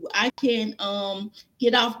there. I can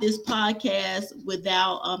get off this podcast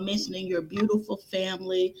without mentioning your beautiful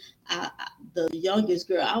family. The youngest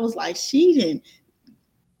girl, I was like, she didn't,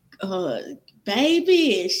 uh,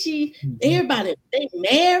 baby, and she, Mhm. everybody, they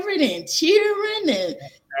married and cheering and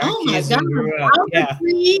Our oh my kids God, done grew up. Yeah.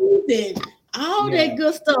 trees and all Yeah. that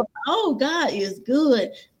good stuff. Oh, God is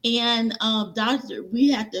good. And doctor, we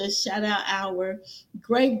have to shout out our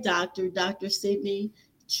great doctor, Dr. Sydney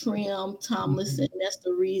Trim Tomlinson. Mhm. That's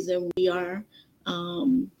the reason we are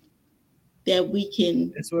um, that we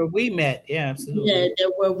can, That's where we met. Yeah, yeah, absolutely.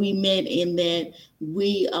 that where we met in that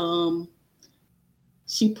we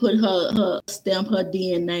she put her stamp, her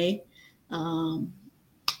DNA um,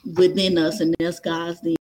 within us, and that's God's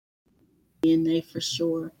DNA for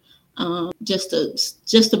sure. Just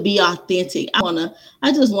to be authentic.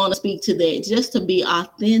 I just wanna speak to that. Just to be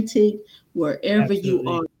authentic wherever you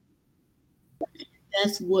are. Absolutely.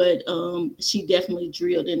 That's what she definitely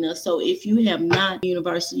drilled in us. So if you have not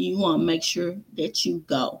university, you want to make sure that you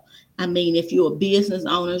go. I mean, if you're a business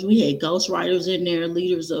owners, we had ghostwriters in there,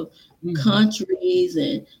 leaders of Mhm. countries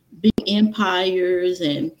and big empires,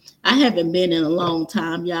 and I haven't been in a long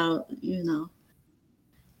time, y'all.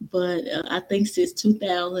 But I think since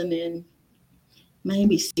 2000 and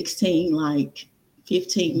maybe 16, like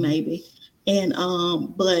 15 Mhm. maybe. And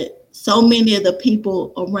but so many of the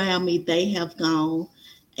people around me, they have gone.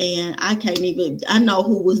 And I can't even I know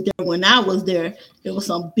who was there when I was there. There was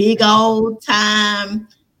some big old time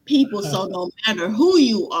people. So no matter who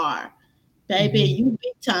you are, baby, Mhm. you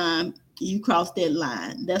big time, you cross that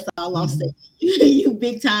line. That's all I'm saying. Mhm. You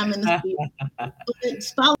big time in the spirit.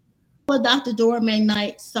 Follow Dr. Dorie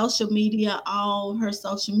McKnight, social media, all her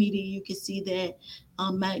social media, you can see that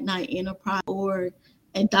on McKnight Enterprise.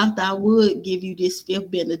 And Doctor, I would give you this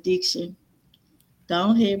fifth benediction.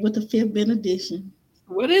 Go ahead with the fifth benediction.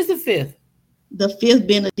 What is the fifth? The fifth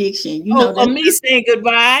benediction. You know Oh, that's me saying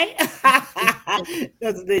goodbye.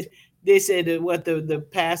 That's they say that what the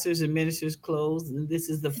pastors and ministers close, and this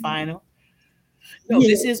is the final. No, yeah,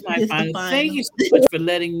 this is my this the final. Thank final. you so much for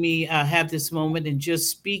letting me have this moment and just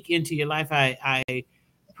speak into your life. I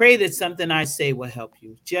pray that something I say will help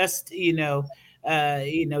you. Just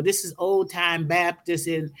this is old time Baptist,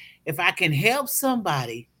 and if I can help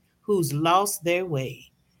somebody who's lost their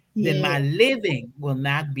way, then Yeah. my living will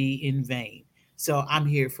not be in vain. So I'm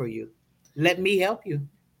here for you. let me help you.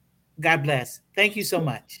 God bless. Thank you so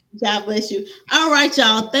much. God bless you. All right,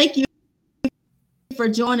 y'all. Thank you for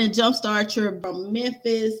joining Jumpstart Trip from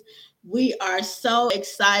Memphis. We are so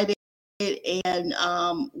excited, and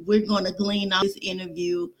we're going to glean on this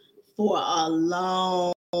interview for a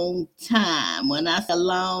long time. When I say a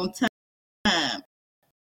long time,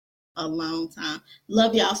 a long time.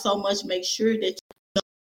 Love y'all so much. Make sure that you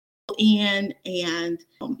go in and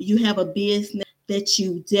you have a business that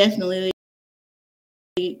you definitely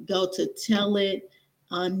go to tell it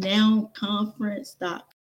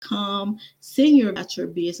nowconference.com. Send your about your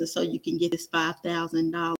business so you can get this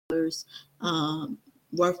 $5,000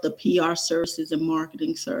 worth of PR services and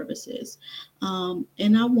marketing services.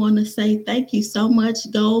 And I want to say thank you so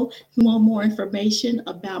much. Go if you want more information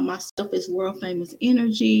about myself. It's World Famous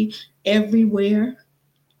Energy everywhere.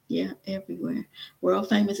 Yeah, everywhere. World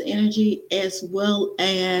Famous Energy, as well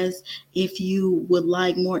as if you would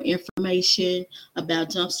like more information about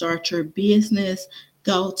Jumpstart Your Business,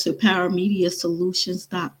 go to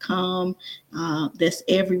powermediasolutions.com. That's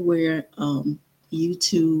everywhere.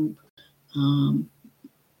 YouTube,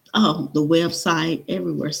 the website,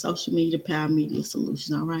 everywhere. Social media, Power Media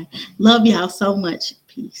Solutions. All right. Love y'all so much.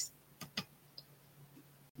 Peace.